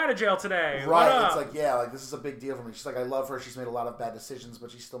mom got out of jail today. Right. It's this is a big deal for me. She's like, I love her. She's made a lot of bad decisions,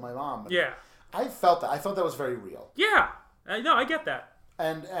 but she's still my mom. And yeah. I felt that. I thought that was very real. Yeah. No, I get that.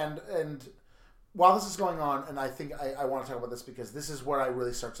 And while this is going on, and I think I want to talk about this because this is where I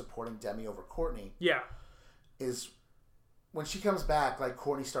really start supporting Demi over Courtney. Yeah. Is when she comes back,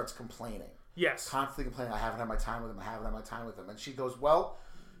 Courtney starts complaining. Yes. Constantly complaining, I haven't had my time with him. And she goes, well,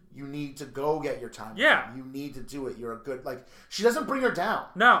 you need to go get your time with him. You need to do it. You're a good... she doesn't bring her down.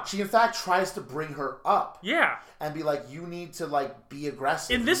 No. She, in fact, tries to bring her up. Yeah. And be like, you need to, be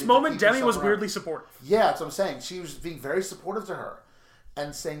aggressive. In this moment, Demi was weirdly supportive. Yeah, that's what I'm saying. She was being very supportive to her.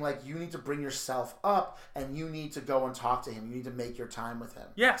 And saying, you need to bring yourself up, and you need to go and talk to him. You need to make your time with him.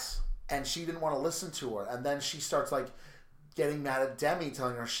 Yes. And she didn't want to listen to her. And then she starts, getting mad at Demi,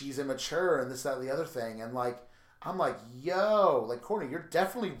 telling her she's immature and this, that, and the other thing. And, I'm like, yo, Courtney, you're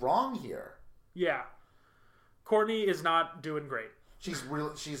definitely wrong here. Yeah. Courtney is not doing great. She's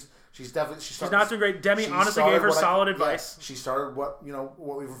definitely... She's not doing great. Demi honestly gave her solid advice. Yeah, she started what we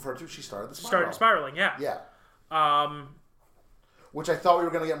refer to. She started the spiral. Started spiraling, yeah. Yeah. Which I thought we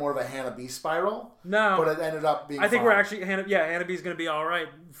were going to get more of a Hannah B spiral. No. But it ended up being I think fine. we're actually... Hannah B's going to be all right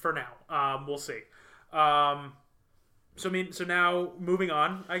for now. We'll see. So now, moving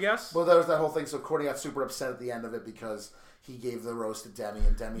on, I guess. Well, there was that whole thing. So Courtney got super upset at the end of it because he gave the rose to Demi,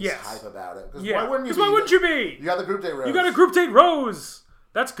 and Demi's hype about it. Because why wouldn't you be? You got the group date rose. You got a group date rose.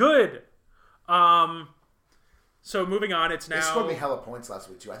 That's good. So moving on, it's now... They scored me hella points last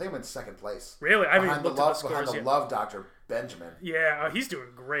week, too. I think I'm in second place. Really? I haven't looked at the scores behind the love doctor, Benjamin. Yeah, he's doing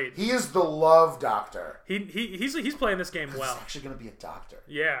great. He is the love doctor. He's playing this game well. He's actually going to be a doctor.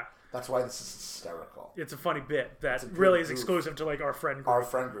 Yeah. That's why this is hysterical. It's a funny bit that really is exclusive to our friend group. Our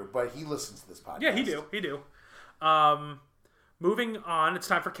friend group, but he listens to this podcast. Yeah, he do. Moving on, it's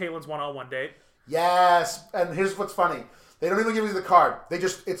time for Kaylin's one-on-one date. Yes, and here's what's funny. They don't even give you the card.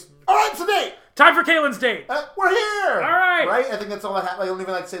 It's all right, it's a date. Time for Kaylin's date. We're here. All right. Right? I think that's all I have. I don't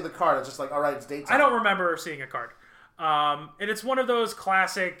even say the card. It's just all right, it's date time. I don't remember seeing a card. And it's one of those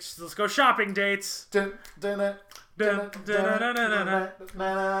classic, let's go shopping dates. That's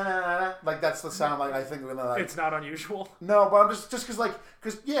the sound. I think we're gonna. It's not unusual. No, but I'm just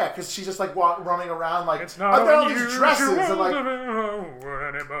because she's just running around it's not I've got all unusual. these dresses and I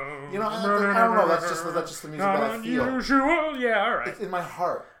don't know. That's just the music that I feel. Unusual. Yeah, all right. It's in my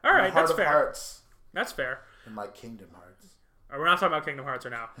heart. All right, that's fair. Hearts. That's fair. In my Kingdom Hearts. We're not talking about Kingdom Hearts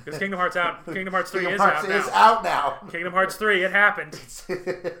right now because Kingdom Hearts out. Kingdom Hearts 3 is out now. Kingdom Hearts 3, it happened.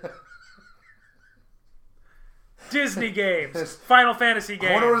 Disney games, Final Fantasy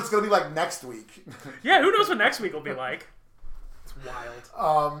games. I wonder what it's going to be like next week. Yeah, who knows what next week will be like? It's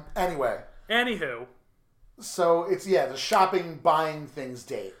wild. Anyway. Anywho. So it's the shopping, buying things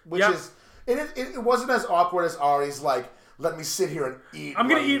date, which is it wasn't as awkward as Ari's let me sit here and eat. I'm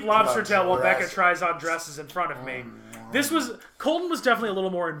gonna eat lobster tail while Becca tries on dresses in front of me. Colton was definitely a little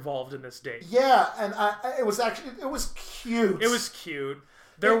more involved in this date. Yeah, and it was cute. It was cute.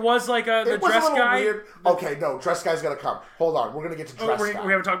 There was the dress guy. Weird. Okay, no, dress guy's gotta come. Hold on, we're gonna get to dress guy.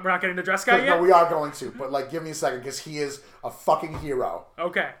 We're not getting to dress guy yet. No, we are going to, but give me a second because he is a fucking hero.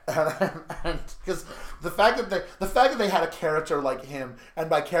 Okay. And because the fact that they had a character like him, and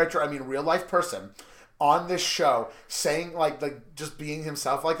by character I mean real life person, on this show saying just being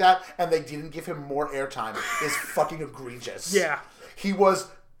himself like that, and they didn't give him more airtime is fucking egregious. Yeah. He was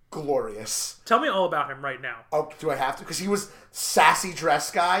glorious. Tell me all about him right now. Oh, do I have to? Because he was sassy dress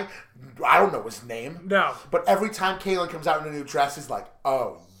guy. I don't know his name. No. But every time Kaylin comes out in a new dress, he's like,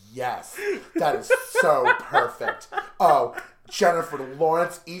 oh, yes. That is so perfect. Oh, Jennifer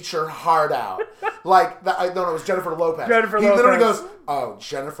Lawrence, eat your heart out. It was Jennifer Lopez. He literally goes, oh,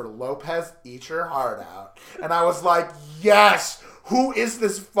 Jennifer Lopez, eat your heart out. And I was like, yes. Who is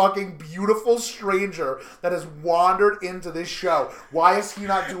this fucking beautiful stranger that has wandered into this show? Why is he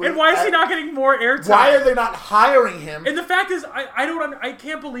not doing? And why is he not getting more airtime? Why are they not hiring him? And the fact is, I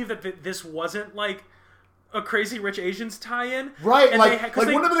can't believe that this wasn't a Crazy Rich Asians tie-in. Right,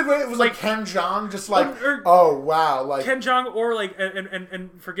 wouldn't it have been great if it was Ken Jeong, just oh wow, Ken Jeong, or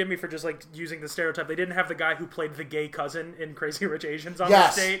and forgive me for just using the stereotype, they didn't have the guy who played the gay cousin in Crazy Rich Asians on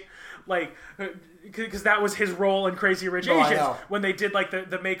this date, because that was his role in Crazy Rich Asians when they did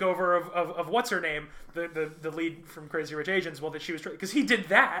the makeover of what's her name, the lead from Crazy Rich Asians. Well, that she was because he did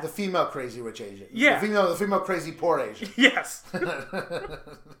that. The female Crazy Rich Asian. Yeah. The female Crazy Poor Asian. Yes.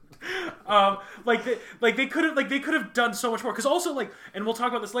 They could have done so much more. Because also, like, and we'll talk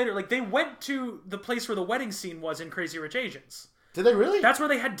about this later, like, they went to the place where the wedding scene was in Crazy Rich Asians. Did they really? That's where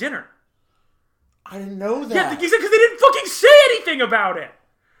they had dinner. I didn't know that. Yeah, because they didn't fucking say anything about it.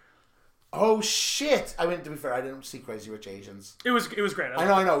 Oh shit! I mean, to be fair, I didn't see Crazy Rich Asians. It was great.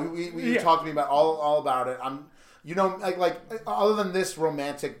 I know. You talked to me about all about it. Like other than this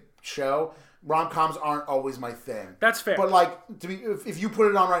romantic show, rom-coms aren't always my thing. That's fair. But like, if you put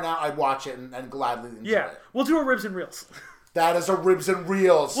it on right now, I'd watch it and gladly enjoy it. We'll do a ribs and reels. That is a ribs and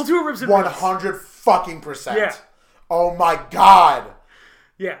reels. We'll do a ribs and reels. 100%. Yeah. Oh my god.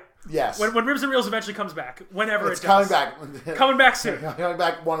 Yeah. Yes. When Ribs and Reels eventually comes back, whenever it's it does. coming back. Coming back soon. Coming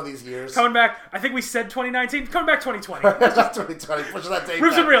back one of these years. Coming back. I think we said 2019. Coming back 2020. 2020. Push that date.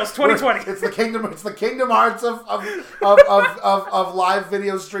 Ribs and Reels 2020. It's the Kingdom Hearts of live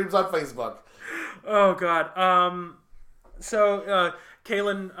video streams on Facebook. Oh god. So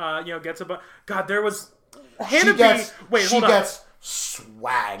Kaylin, gets a God. There was Hannah B. Wait, hold on. She gets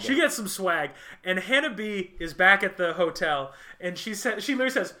swag. She gets some swag, and Hannah B is back at the hotel, and she literally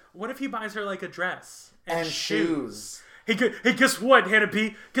says, "What if he buys her like a dress and shoes?" Hey, guess what, Hannah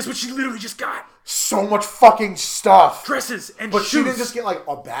B? Guess what? She literally just got so much fucking stuff, dresses and but shoes. She didn't just get like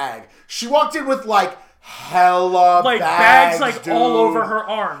a bag. She walked in with like hella bags like dude. All over her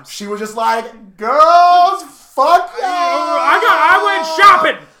arms. She was just like, "Girls, fuck yeah! I went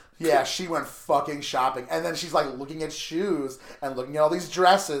shopping." Yeah, she went fucking shopping. And then she's like looking at shoes and looking at all these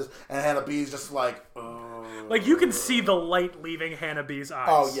dresses. And Hannah B's just like, Like, you can see the light leaving Hannah B's eyes.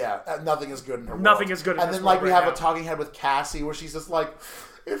 Oh, yeah. Nothing is good in her world. Nothing is good in and this then, world like, we right have now. a talking head with Cassie where she's just like,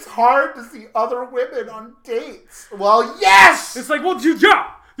 it's hard to see other women on dates. Well, yes! It's like, well, dude,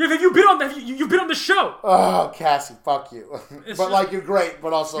 yeah. You've been on the show. Oh, Cassie, fuck you. But like, you're great,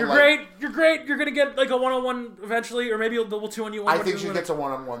 but also you're like... You're great. You're gonna get like a one-on-one eventually, or maybe we'll two-on-you. I think she gets a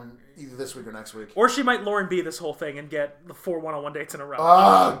one-on-one either this week or next week. Or she might Lauren B this whole thing and get the 4 one-on-one dates in a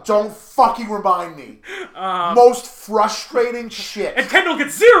row. Don't fucking remind me. Most frustrating shit. And Kendall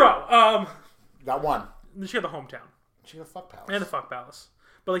gets 0. Got 1. She had the hometown. She had the fuck palace. And the fuck palace.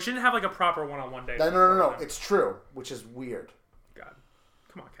 But like, she didn't have like a proper one-on-one date. No. It's true, which is weird. God.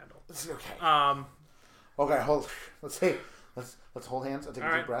 Come on, Kendall. It's okay. Okay, hold. Let's hold hands. I'll take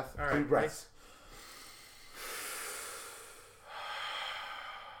a deep breath. All right. Deep breaths.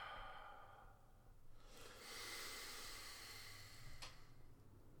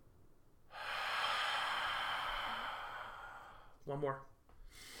 One more.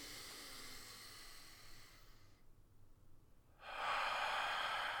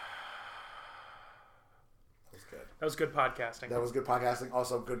 That was good podcasting. That was good podcasting.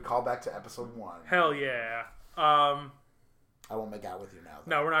 Also, good callback to episode 1. Hell yeah. I won't make out with you now,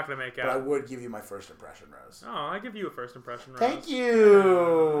 though. No, we're not going to make out. But I would give you my first impression, Rose. Oh, I give you a first impression, Rose. Thank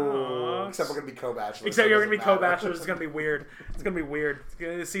you! Except we're going to be co-bachelors. Except you're going to be co-bachelors. It's going to be weird. It's going to be weird. It's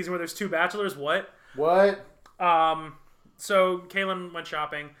gonna be a season where there's 2 bachelors. What? So, Kaylin went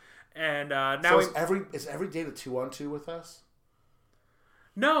shopping, and now... So is every date a 2-on-2 with us?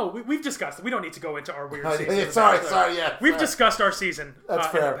 No, we've discussed it. We don't need to go into our weird season. Sorry, yeah. We've discussed our season in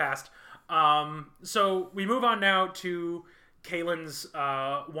fair. the past. So we move on now to Kaylin's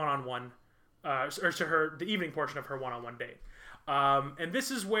one-on-one, or to the evening portion of her one-on-one date. And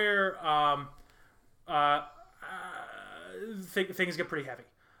this is where things get pretty heavy.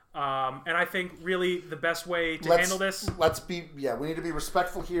 And I think really the best way to handle this... we need to be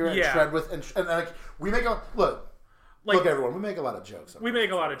respectful here and tread with... And like, we make a... Look, everyone, we make a lot of jokes. We make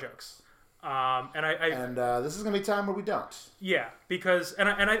a lot of jokes. And this is going to be a time where we don't. Yeah, because... And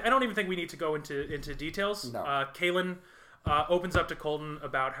I don't even think we need to go into details. No. Kaylin opens up to Colton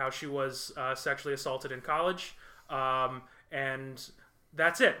about how she was sexually assaulted in college. And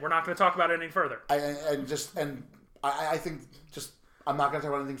that's it. We're not going to talk about it any further. I think I'm not going to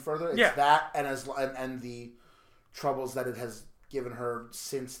talk about anything further. It's that and the troubles that it has given her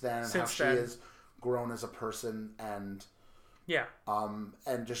since then. She has grown as a person and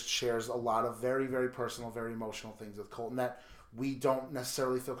just shares a lot of very, very personal, very emotional things with Colton that we don't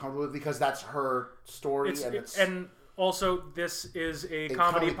necessarily feel comfortable with because that's her story. And also, this is a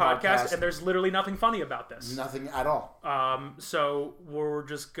comedy podcast, and there's literally nothing funny about this. Nothing at all. So we're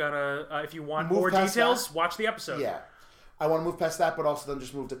just gonna, if you want more details, watch the episode. Yeah. I want to move past that, but also then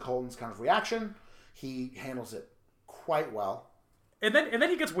just move to Colton's kind of reaction. He handles it quite well. And then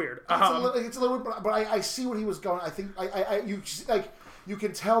he gets weird. It's a little weird, but I see what he was going. I think you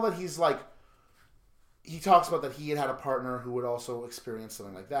can tell that he's like, he talks about that he had a partner who would also experience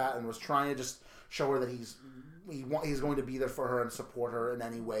something like that and was trying to just show her that he's going to be there for her and support her in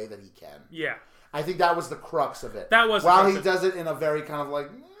any way that he can. Yeah. I think that was the crux of it. That was while he does it in a very kind of like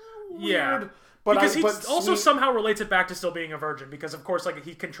weird. But because he also somehow relates it back to still being a virgin, because of course, like,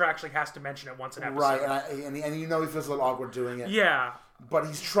 he contractually has to mention it once an episode. Right, and he feels a little awkward doing it. Yeah. But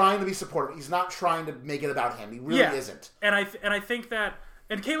he's trying to be supportive. He's not trying to make it about him. He really isn't. And I think that,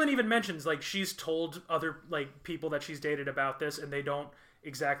 and Kaylin even mentions, like, she's told other, like, people that she's dated about this, and they don't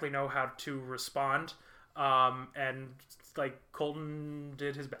exactly know how to respond. And like, Colton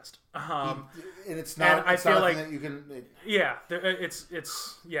did his best. And it's not. And I feel like that you can.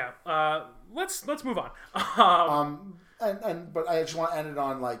 Let's move on. But I just want to end it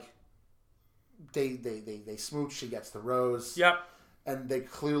on, like, they smooch. She gets the rose. Yep. And they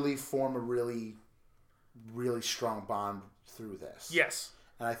clearly form a really, really strong bond through this. Yes.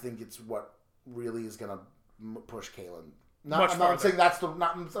 And I think it's what really is going to push Kaylin. I'm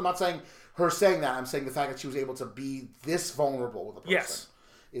not saying her saying that. I'm saying the fact that she was able to be this vulnerable with a person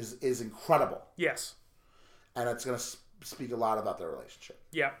is incredible. Yes. And it's going to speak a lot about their relationship.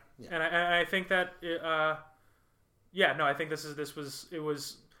 Yeah. And I think that I think it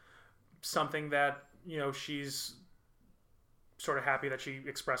was something that, you know, she's sort of happy that she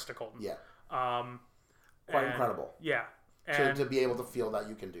expressed to Colton. Yeah. Quite incredible. Yeah. And to be able to feel that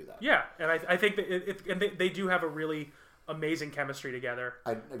you can do that. Yeah. And I think that they do have a really amazing chemistry together,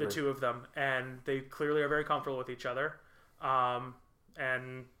 the two of them, and they clearly are very comfortable with each other.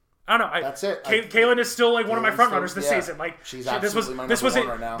 And I don't know. That's it. Kaylin is still like one of my front runners this season. Like, she's absolutely my number one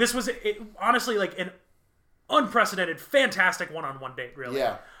right now. This was honestly like an unprecedented, fantastic one-on-one date. Really.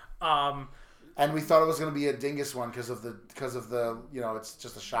 Yeah. And we thought it was going to be a dingus one because of the it's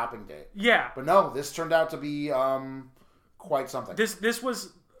just a shopping date. Yeah. But no, this turned out to be quite something. This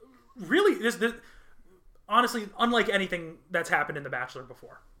was really this honestly unlike anything that's happened in The Bachelor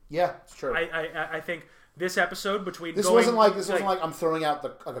before. Yeah, it's true. I think this episode between this wasn't like I'm throwing out the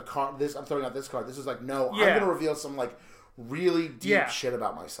card. I'm throwing out this card. This is like, no, I'm going to reveal some like really deep shit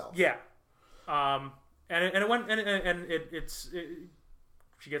about myself. Yeah.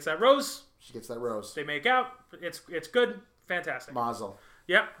 She gets that rose. She gets that rose. They make out. It's good. Fantastic. Mazel.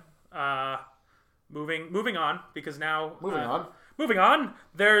 Yep. Moving on, because now moving on.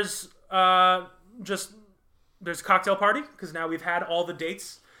 There's cocktail party, because now we've had all the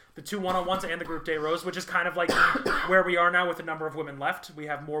dates, the 2 one-on-ones and the group date rose, which is kind of like where we are now with the number of women left. We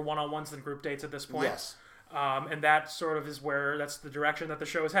have more one-on-ones than group dates at this point. Yes. And that sort of is that's the direction that the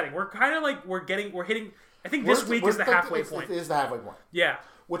show is heading. We're kind of like we're hitting. I think this week is the halfway point. It is the halfway point. Yeah.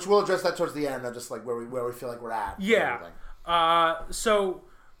 Which we'll address that towards the end, of just like where we feel like we're at. Yeah. So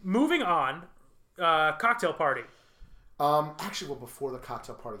moving on, cocktail party. Actually, before the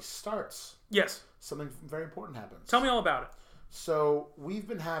cocktail party starts, yes, something very important happens. Tell me all about it. So we've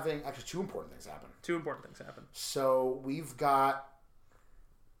been having actually 2 important things happen. So we've got,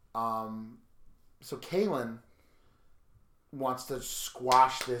 so Kaylin wants to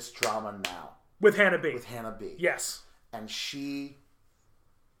squash this drama now with Hannah B. Yes, and she,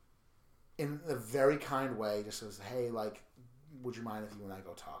 in a very kind way, just says, "Hey, like, would you mind if you and I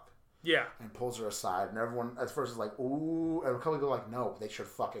go talk?" Yeah. And pulls her aside, and everyone at first is like, "Ooh," and a couple go like, "No, they should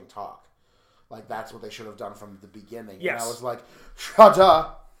fucking talk. Like, that's what they should have done from the beginning." Yes. And I was like, "Shut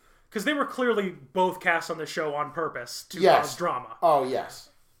up." Because they were clearly both cast on the show on purpose to cause drama. Oh yes.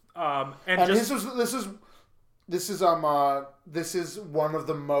 And this is one of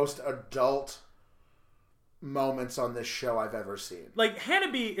the most adult moments on this show I've ever seen. Like,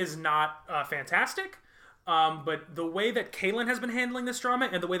 Hannah B is not fantastic, but the way that Kaylin has been handling this drama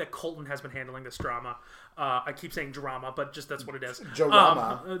and the way that Colton has been handling this drama, I keep saying drama, but just that's what it is.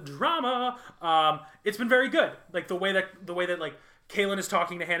 Drama. It's been very good. Like the way that like Kaylin is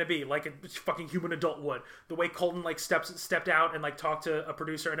talking to Hannah B like a fucking human adult would. The way Colton like stepped out and like talked to a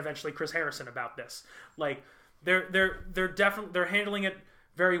producer and eventually Chris Harrison about this. Like they're handling it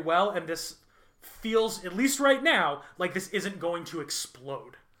very well, and this feels, at least right now, like this isn't going to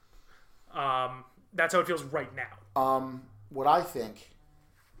explode. That's how it feels right now. What I think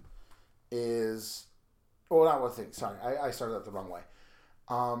is, not what I think. Sorry, I started that the wrong way.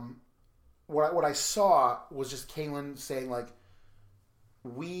 What I saw was just Kaylin saying like,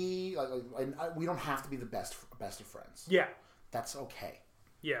 we don't have to be the best of friends. Yeah, that's okay.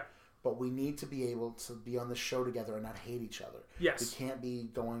 Yeah. But we need to be able to be on the show together and not hate each other. Yes. We can't be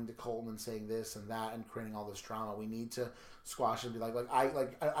going to Colton and saying this and that and creating all this drama. We need to squash it and be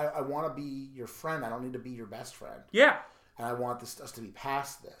I want to be your friend. I don't need to be your best friend. Yeah. And I want us to be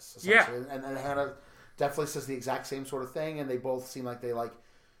past this. Yeah. And Hannah definitely says the exact same sort of thing, and they both seem like it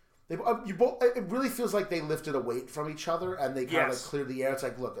really feels like they lifted a weight from each other, and they kind of like cleared the air. It's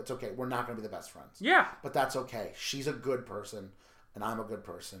like, look, it's okay. We're not going to be the best friends. Yeah. But that's okay. She's a good person. And I'm a good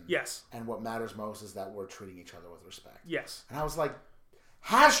person. Yes. And what matters most is that we're treating each other with respect. Yes. And I was like,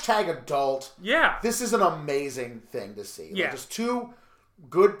 #adult. Yeah. This is an amazing thing to see. Yeah. Like, just two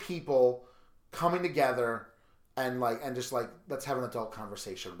good people coming together and just let's have an adult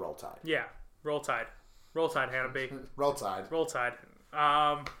conversation. Roll Tide. Yeah. Roll Tide. Roll Tide, Hannah B. Roll Tide. Roll Tide.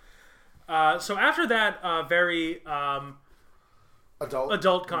 So after that very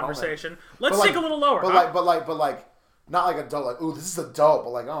adult conversation, let's sink a little lower. But not like adult. Like, ooh, this is adult.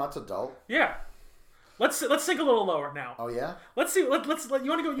 But oh, that's adult. Yeah. Let's sink a little lower now. Oh yeah. Let's see. You want to go? You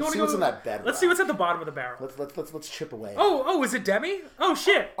want to go? What's in that bed? Let's see what's at the bottom of the barrel. Let's chip away. Oh, is it Demi? Oh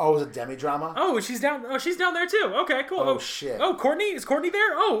shit. Oh, is it Demi drama? Oh, she's down. Oh, she's down there too. Okay, cool. Oh shit. Oh, Courtney, is Courtney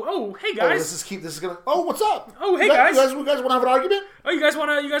there? Oh, hey guys. Oh, this is gonna. Oh, what's up? Oh, hey guys. You guys want to have an argument? Oh, you guys want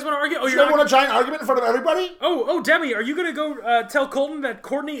to argue? Oh, you guys want a giant argument in front of everybody? Oh, Demi, are you gonna go tell Colton that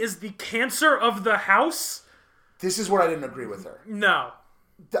Courtney is the cancer of the house? This is where I didn't agree with her. No.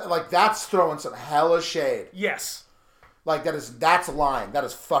 That's throwing some hella shade. Yes. That's lying. That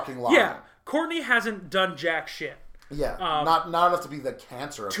is fucking lying. Yeah. Courtney hasn't done jack shit. Yeah. Not enough to be the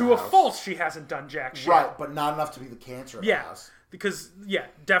cancer of the house. To a fault, she hasn't done jack shit. Right, but not enough to be the cancer of the house. Because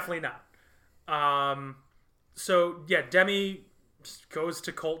definitely not. So Demi goes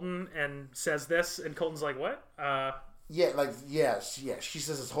to Colton and says this, and Colton's like, "What?" Yeah. She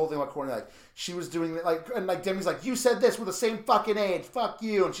says this whole thing about Courtney, she was doing and Demi's like, you said this, we're the same fucking age, fuck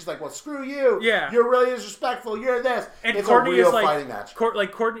you, and she's like, well, screw you, you're really disrespectful, you're this, and it's Courtney a real is like, fighting match.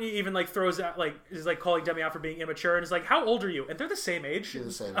 Courtney even throws out is calling Demi out for being immature, and is like, how old are you? And they're the same age. They're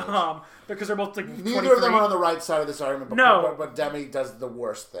the same age. Because they're both 23. Neither of them are on the right side of this argument. But Demi does the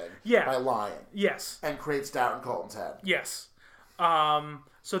worst thing. Yeah. By lying. Yes. And creates doubt in Colton's head. Yes.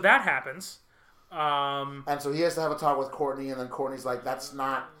 So that happens. And so he has to have a talk with Courtney, and then Courtney's like, that's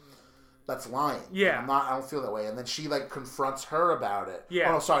lying. Yeah. I don't feel that way. And then she confronts her about it. Yeah.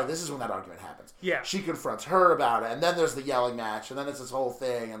 Oh, no, sorry, this is when that argument happens. Yeah. She confronts her about it, and then there's the yelling match, and then it's this whole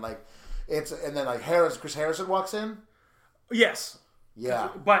thing, and Chris Harrison walks in. Yes. Yeah.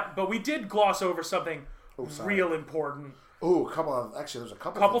 But we did gloss over something real important. Ooh, a couple of... Actually, there's a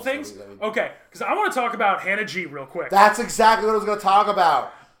couple things? Okay, because I want to talk about Hannah G real quick. That's exactly what I was going to talk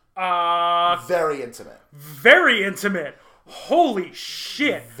about. Very intimate. Very intimate. Holy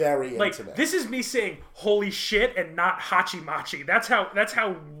shit. Very intimate. This is me saying holy shit and not hachi machi. That's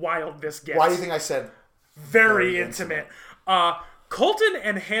how wild this gets. Why do you think I said very intimate? Colton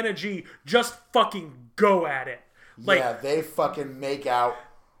and Hannah G just fucking go at it. They fucking make out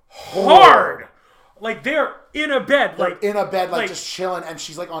hard. They're in a bed. Just chilling, and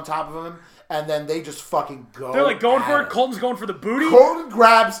she's on top of him, and then they just fucking go. They're going for it. Colton's going for the booty. Colton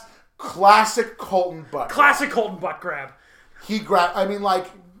grabs classic Colton butt. Colton butt grab. He grabbed.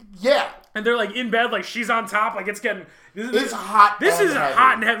 Yeah. And they're in bed, she's on top, it's getting. It's hot. This is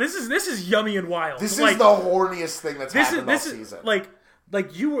hot and heavy. This is yummy and wild. This is the horniest thing that's happened all season.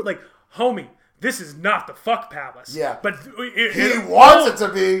 You were homie. This is not the fuck palace. Yeah. But he wants it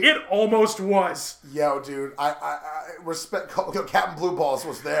to be. It almost was. Yo, dude. I respect... Captain Blue Balls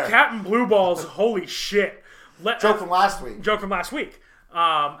was there. Captain Blue Balls, holy shit. Joke from last week.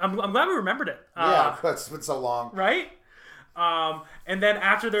 I'm glad we remembered it. Yeah, it's been so long. Right? And then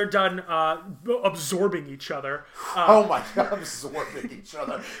after they're done absorbing each other... oh my god, absorbing each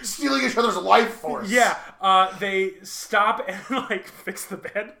other. Stealing each other's life force. Yeah. They stop and, fix the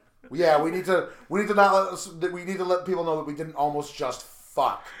bed. Yeah, we need to let people know that we didn't almost just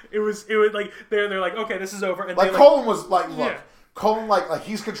fuck. It was they're like, okay, this is over, and Colton was look, yeah. Colton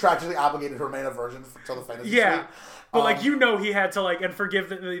he's contractually obligated to remain a virgin until the fantasy suite. But he had to and forgive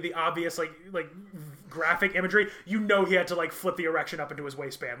the obvious graphic imagery. He had to flip the erection up into his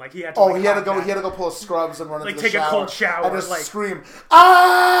waistband. He had to. He had to go pull his scrubs and run into the shower. Take a cold shower and just scream,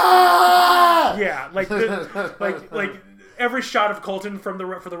 ah! Yeah, every shot of Colton for the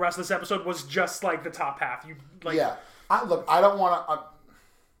rest of this episode was just the top half. Yeah. I don't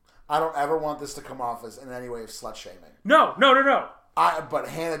ever want this to come off as in any way of slut shaming. No. But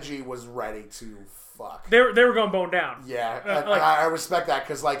Hannah G was ready to fuck. They were going bone down. Yeah, I respect that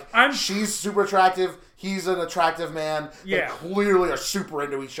because she's super attractive. He's an attractive man. Yeah. They clearly are super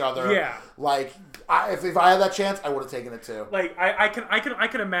into each other. Yeah. If I had that chance, I would have taken it too. I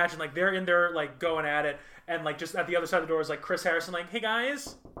can imagine they're in there going at it. And just at the other side of the door is Chris Harrison, hey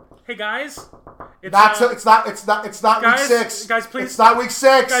guys, it's not week 6, guys, please, it's not week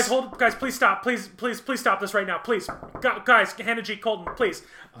 6, guys, please stop, please stop this right now, please, guys, Hannah G, Colton, please,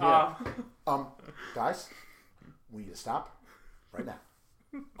 guys, we need to stop right now.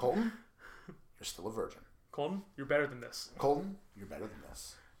 Colton, you're still a virgin. Colton, you're better than this. Colton, you're better than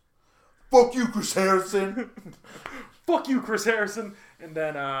this. Fuck you, Chris Harrison. Fuck you, Chris Harrison, and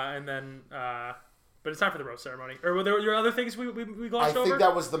then But it's time for the rose ceremony. Or were there other things we glossed over? I think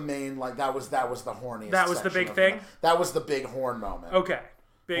that was the main, like, that was the horniest. That was the big thing? That was the big horn moment. Okay.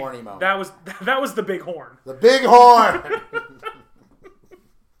 Horny moment. That was the big horn. The big horn!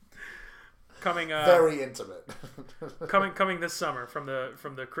 Coming very intimate. coming this summer from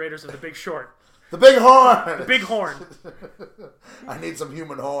the creators of The Big Short. The big horn! The big horn. I need some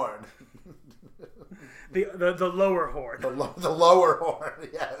human horn. The lower horn. The lower horn,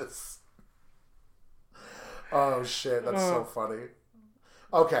 yes. Oh, shit. That's so funny.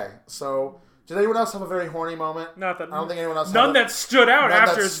 Okay, so did anyone else have a very horny moment? Not that. I don't think anyone else None that stood out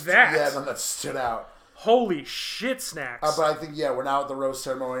after that. Yeah, none that stood out. Holy shit, snacks. But I think, we're now at the rose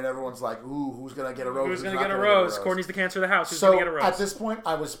ceremony, and everyone's like, ooh, who's going to get a rose? Who's going to get a rose? Courtney's the cancer of the house. Who's going to get a rose? At this point,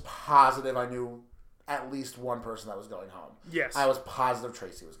 I was positive I knew at least one person that was going home. Yes. I was positive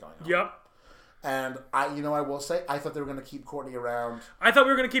Tracy was going home. Yep. And I will say, I thought they were going to keep Courtney around. I thought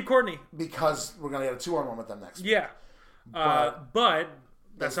we were going to keep Courtney. Because we're going to get a 2-on-1 with them next week. Yeah. But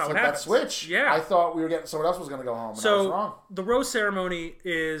that's not what happened. That switch. Yeah. I thought we were getting someone else was going to go home, and I was wrong. The rose ceremony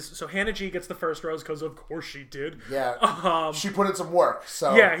is... So Hannah G gets the first rose because of course she did. Yeah. She put in some work,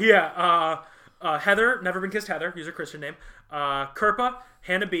 so... Yeah. Heather, Never Been Kissed Heather, use her Christian name. Kirpa,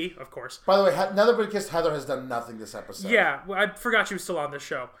 Hannah B, of course. By the way, Never Been Kissed Heather has done nothing this episode. Yeah, I forgot she was still on this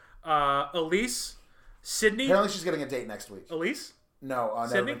show. Elise, Sydney. Apparently she's getting a date next week. Elise? No,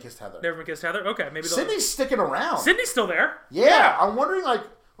 Never Been Kissed Heather. Never Been Kissed Heather? Okay, maybe Sydney's sticking around. Sydney's still there. Yeah, I'm wondering, like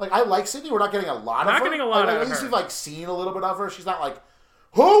I like Sydney. We're not getting a lot of her. Not getting a lot of her. At least we've, seen a little bit of her. She's not like,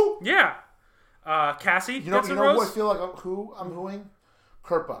 who? Yeah. Cassie gets a rose? rose? Who I feel like I'm hooing?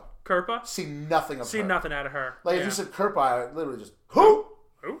 Kirpa. See nothing of her. See nothing out of her. If you said Kirpa, I literally just, who?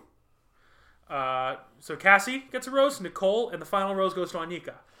 Who? So Cassie gets a rose, Nicole, and the final rose goes to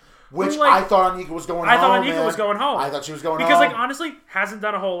Anika. Which I thought Anika was going home. I thought Anika was going home. I thought she was going home. Because, honestly, hasn't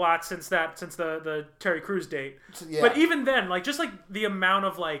done a whole lot since the Terry Crews date. Yeah. But even then, just the amount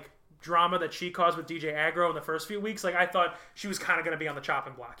of, drama that she caused with DJ Aggro in the first few weeks, I thought she was kind of going to be on the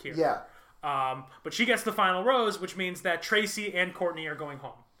chopping block here. Yeah. But she gets the final rose, which means that Tracy and Courtney are going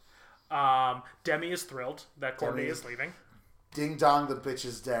home. Demi is thrilled that Courtney is leaving. Ding dong, the bitch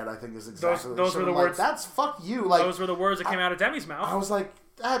is dead, I think is exactly those were the words. That's fuck you. Those were the words that came out of Demi's mouth. I was like,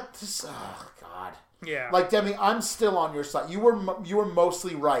 oh God. Yeah. Demi, I'm still on your side. You were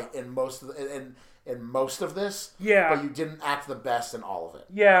mostly right in most of this. Yeah. But you didn't act the best in all of it.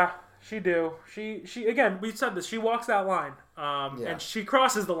 Yeah, she do. She again, we said this. She walks that line, and she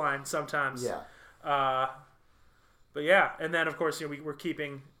crosses the line sometimes. Yeah. But yeah, and then of course we're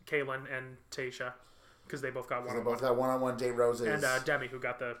keeping Caitlin and Tasha because they both got one-on-one. They both got one-on-one date roses. And Demi, who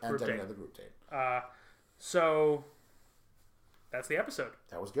got the group date. And Demi got the group date. So that's the episode.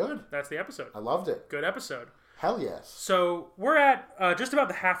 That was good. That's the episode. I loved it. Good episode. Hell yes. So we're at just about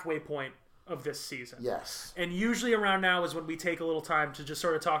the halfway point of this season. Yes. And usually around now is when we take a little time to just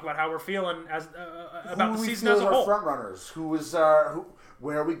sort of talk about how we're feeling about the season as a whole. Who are front runners?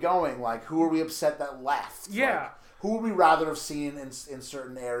 Where are we going? Who are we upset that left? Yeah. Who would we rather have seen in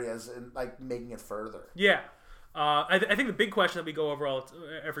certain areas and making it further? Yeah. I think the big question that we go over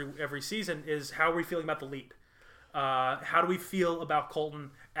every season is how are we feeling about the lead? How do we feel about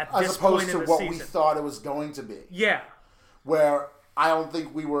Colton at this point in the season? As opposed to what we thought it was going to be. Yeah. Where I don't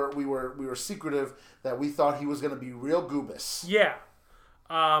think we were secretive that we thought he was going to be real goobus. Yeah.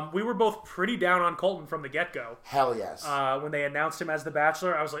 We were both pretty down on Colton from the get-go. Hell yes. When they announced him as the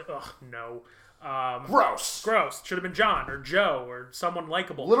Bachelor, I was like, ugh, no. Gross. Should have been John or Joe or someone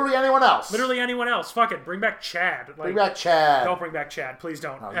likable. Literally anyone else. Fuck it. Bring back Chad. Bring back Chad. Don't bring back Chad. Please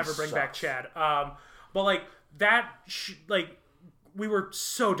don't ever bring back Chad. But we were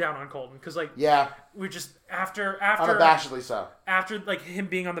so down on Colton because we just after unabashedly so after him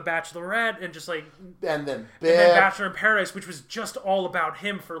being on The Bachelorette and just and then Bachelor in Paradise, which was just all about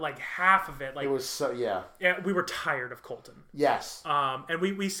him for half of it. It was so yeah, we were tired of Colton. Yes. And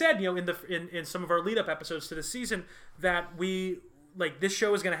we said in some of our lead up episodes to this season that we this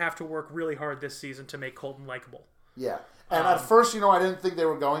show is going to have to work really hard this season to make Colton likable. Yeah. And at first, I didn't think they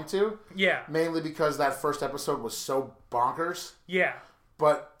were going to. Yeah. Mainly because that first episode was so bonkers. Yeah.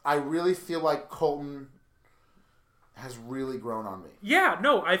 But I really feel like Colton has really grown on me. Yeah,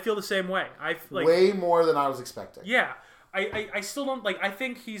 no, I feel the same way. Way more than I was expecting. Yeah. I still don't, I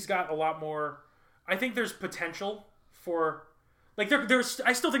think he's got a lot more, I think there's potential for, I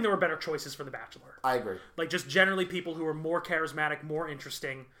still think there were better choices for The Bachelor. I agree. Just generally people who are more charismatic, more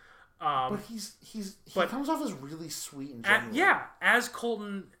interesting. But he comes off as really sweet and genuine. Yeah, as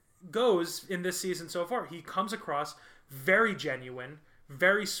Colton goes in this season so far, he comes across very genuine,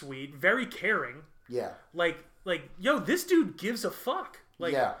 very sweet, very caring. Yeah. Yo, this dude gives a fuck.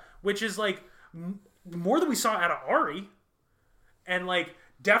 Yeah. Which is more than we saw out of Ari, and like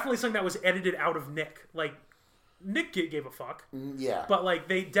definitely something that was edited out of Nick. Like Nick gave a fuck, yeah, but like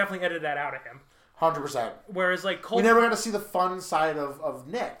they definitely edited that out of him. 100%. Whereas like Colton, we never got to see the fun side of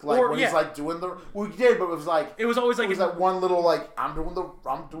Nick, like when he's like doing the. We did, but it was always like that one little like I'm doing the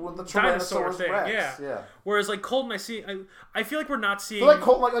Tyrannosaurus thing. Rex. Yeah. Whereas like Colton, I feel like we're not seeing. But like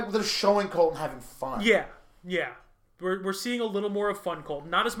Colton, like they're showing Colton having fun. Yeah. We're seeing a little more of fun Colton,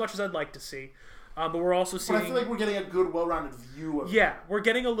 not as much as I'd like to see, but we're also seeing. But I feel like we're getting a good, well-rounded view of. Yeah, we're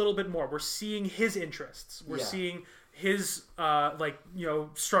getting a little bit more. We're seeing his interests. We're seeing his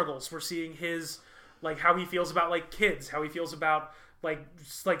struggles. We're seeing his like how he feels about like kids, how he feels about like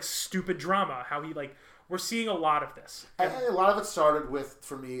stupid drama, how he like. We're seeing a lot of this. And a lot of it started with,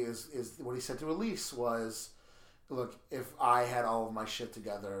 for me, is what he said to Elise was, look, if I had all of my shit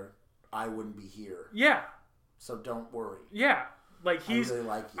together, I wouldn't be here. Yeah. So don't worry. Yeah. Like he's, I really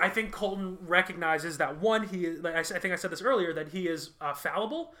like you. I think Colton recognizes that one, he is, like I think I said this earlier, that he is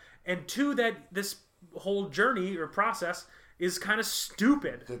fallible, and two, that this whole journey or process is kind of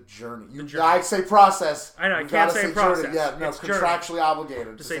stupid. The journey. I say process. I know, I can't say process. Journey. Yeah, no, it's contractually journey.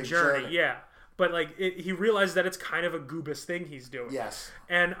 Obligated to say journey. Yeah. But like he realizes that it's kind of a goobus thing he's doing. Yes.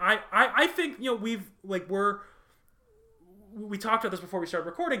 And I think, we talked about this before we started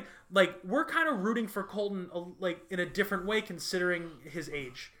recording. Like we're kind of rooting for Colton like in a different way considering his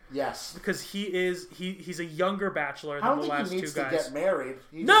age. Yes. Because he's a younger bachelor than the last two guys. I don't think he needs to get married.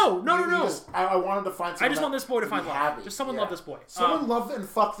 No. I wanted to find someone. I just want this boy to find love. Just someone love this boy. Someone love and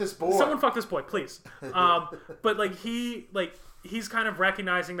fuck this boy. Someone fuck this boy, please. But like he's kind of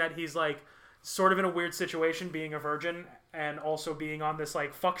recognizing that he's like sort of in a weird situation being a virgin and also being on this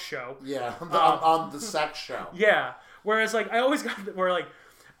like fuck show. Yeah, on the sex show. Yeah. Whereas like I always got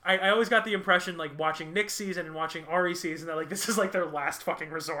the impression like watching Nick's season and watching Ari's season that like this is like their last fucking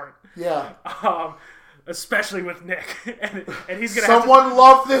resort. Yeah. Especially with Nick, and he's gonna. Someone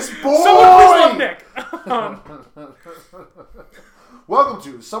love this boy. Someone please love Nick. Welcome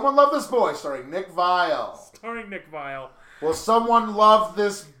to Someone Love This Boy, starring Nick Viall. Will someone love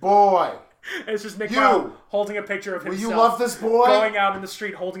this boy? It's just Nick Viall holding a picture of himself. Will you love this boy? Going out in the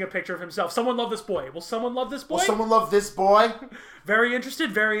street holding a picture of himself. Someone love this boy. Will someone love this boy? Will someone love this boy? Very interested,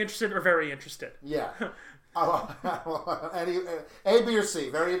 or very interested. Yeah. A, B, or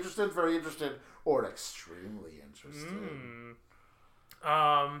C. Very interested, or extremely interested.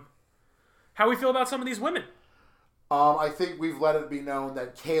 How we feel about some of these women? I think we've let it be known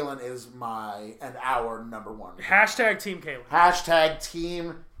that Kaylin is our number one. Hashtag Team Kaylin. Hashtag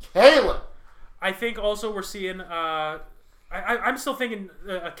Team Kaylin. I think also we're seeing. I'm still thinking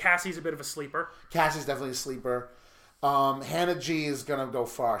Cassie's a bit of a sleeper. Cassie's definitely a sleeper. Hannah G is gonna go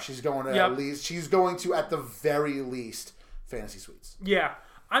far. She's going to at least. She's going to at the very least Fantasy Suites. Yeah,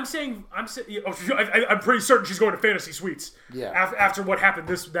 I'm pretty certain she's going to Fantasy Suites. Yeah. After what happened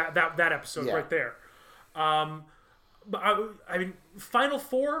that episode right there. But I mean, Final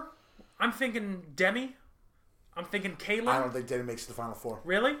Four. I'm thinking Demi. I'm thinking Kaylin. I don't think Demi makes the Final Four.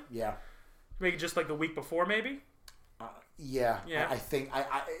 Really? Yeah. Maybe just like the week before, maybe. Yeah. I think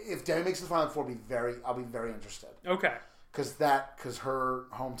if Demi makes the Final Four, I'll be very interested. Okay. Because her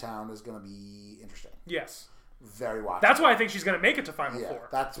hometown is going to be interesting. Yes. Very watchable. That's why I think she's going to make it to Final Four.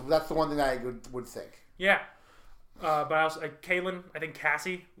 That's the one thing I would think. Yeah. But I also Kaylin. I think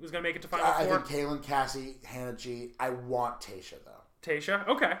Cassie was going to make it to Final Four. I think Kaylin, Cassie, Hannah G. I want Tayshia though. Tayshia?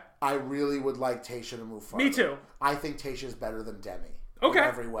 Okay. I really would like Tayshia to move forward. Me too. I think Tayshia is better than Demi. Okay. In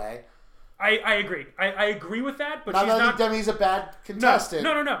every way. I agree. I agree with that, but not she's not... Demi's a bad contestant.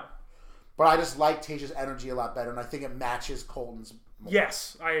 No. But I just like Tayshia's energy a lot better, and I think it matches Colton's more.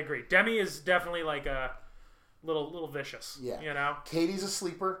 Yes, I agree. Demi is definitely like a little vicious. Yeah. You know? Katie's a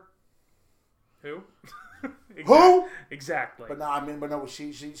sleeper. Who? Who? Exactly. But no,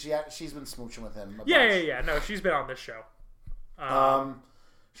 she's been smooching with him. Yeah. No, she's been on this show.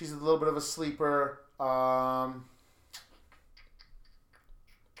 She's a little bit of a sleeper.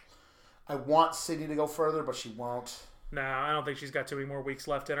 I want Sydney to go further, but she won't. No, I don't think she's got too many more weeks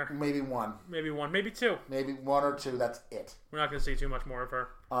left in her. Maybe one. Maybe two. Maybe one or two. That's it. We're not going to see too much more of her.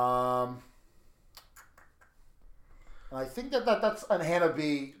 I think that's and Hannah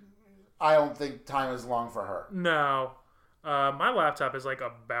B. I don't think time is long for her. No. My laptop is like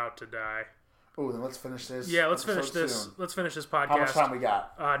about to die. Ooh, then let's finish this. Yeah, let's finish this. Soon. Let's finish this podcast. How much time we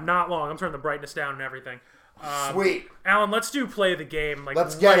got? Not long. I'm turning the brightness down and everything. Sweet. Alan, let's do play the game. Like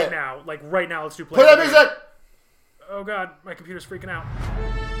let's get right it now. Like right now, let's do play the music. Oh God, my computer's freaking out.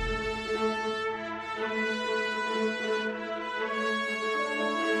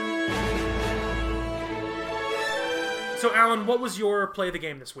 So, Alan, what was your play of the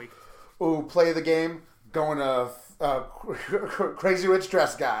game this week? Ooh, play the game. Going to Crazy Rich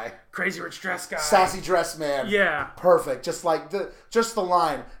Dress Guy. Crazy Rich Dress Guy. Sassy Dress Man. Yeah. Perfect. Just the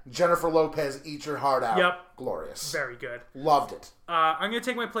line, Jennifer Lopez, eat your heart out. Yep. Glorious. Very good. Loved it. I'm going to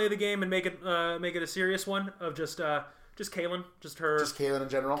take my play of the game and make it a serious one of just Kaylin. Just Kaylin in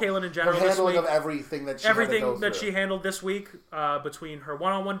general. Kaylin in general. Her handling of everything that she handled this week between her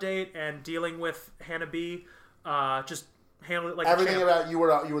one-on-one date and dealing with Hannah B. Just handled it like everything a champ. about you were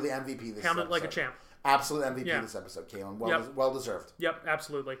the MVP this handled it like a champ. Absolute MVP this episode, Kaylin. Well deserved. Yep,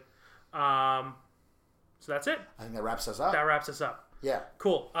 absolutely. So that's it. I think that wraps us up. Yeah.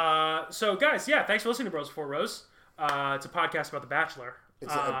 Cool. So guys, thanks for listening to Bros Before Rose. It's a podcast about The Bachelor.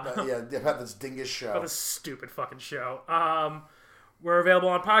 It's about this dingus show. About this stupid fucking show. We're available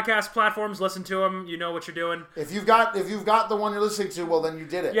on podcast platforms. Listen to them. You know what you're doing. If you've got the one you're listening to, well, then you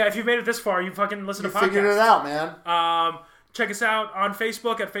did it. Yeah, if you've made it this far, you fucking listen to podcasts. You figured it out, man. Check us out on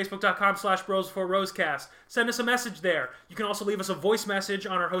Facebook at facebook.com/brosbeforerosecast. Send us a message there. You can also leave us a voice message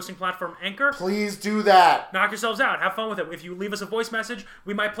on our hosting platform, Anchor. Please do that. Knock yourselves out. Have fun with it. If you leave us a voice message,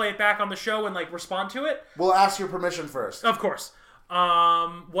 we might play it back on the show and respond to it. We'll ask your permission first. Of course.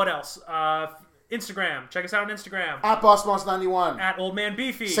 What else? Instagram. Check us out on Instagram. At BossMoss91. At Old Man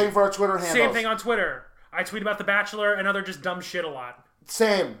Beefy. Same for our Twitter handles. Same thing on Twitter. I tweet about The Bachelor and other just dumb shit a lot.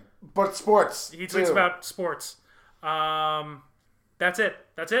 Same, but sports. He tweets about sports. That's it.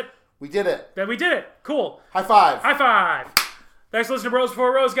 We did it. We did it. Cool. High five. Thanks for listening to Bros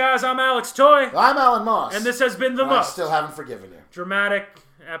Before Rose, guys. I'm Alex Toy. I'm Alan Moss. And this has been the most. I still haven't forgiven you. Dramatic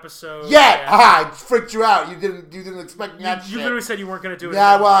episode. Yeah. I freaked you out. You didn't expect that shit. You literally said you weren't going to do it.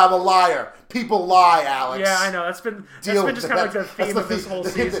 Yeah, well, I'm a liar. People lie, Alex. Yeah, I know. That's been just kind of the theme of this whole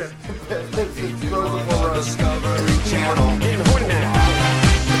season. Discovery Channel.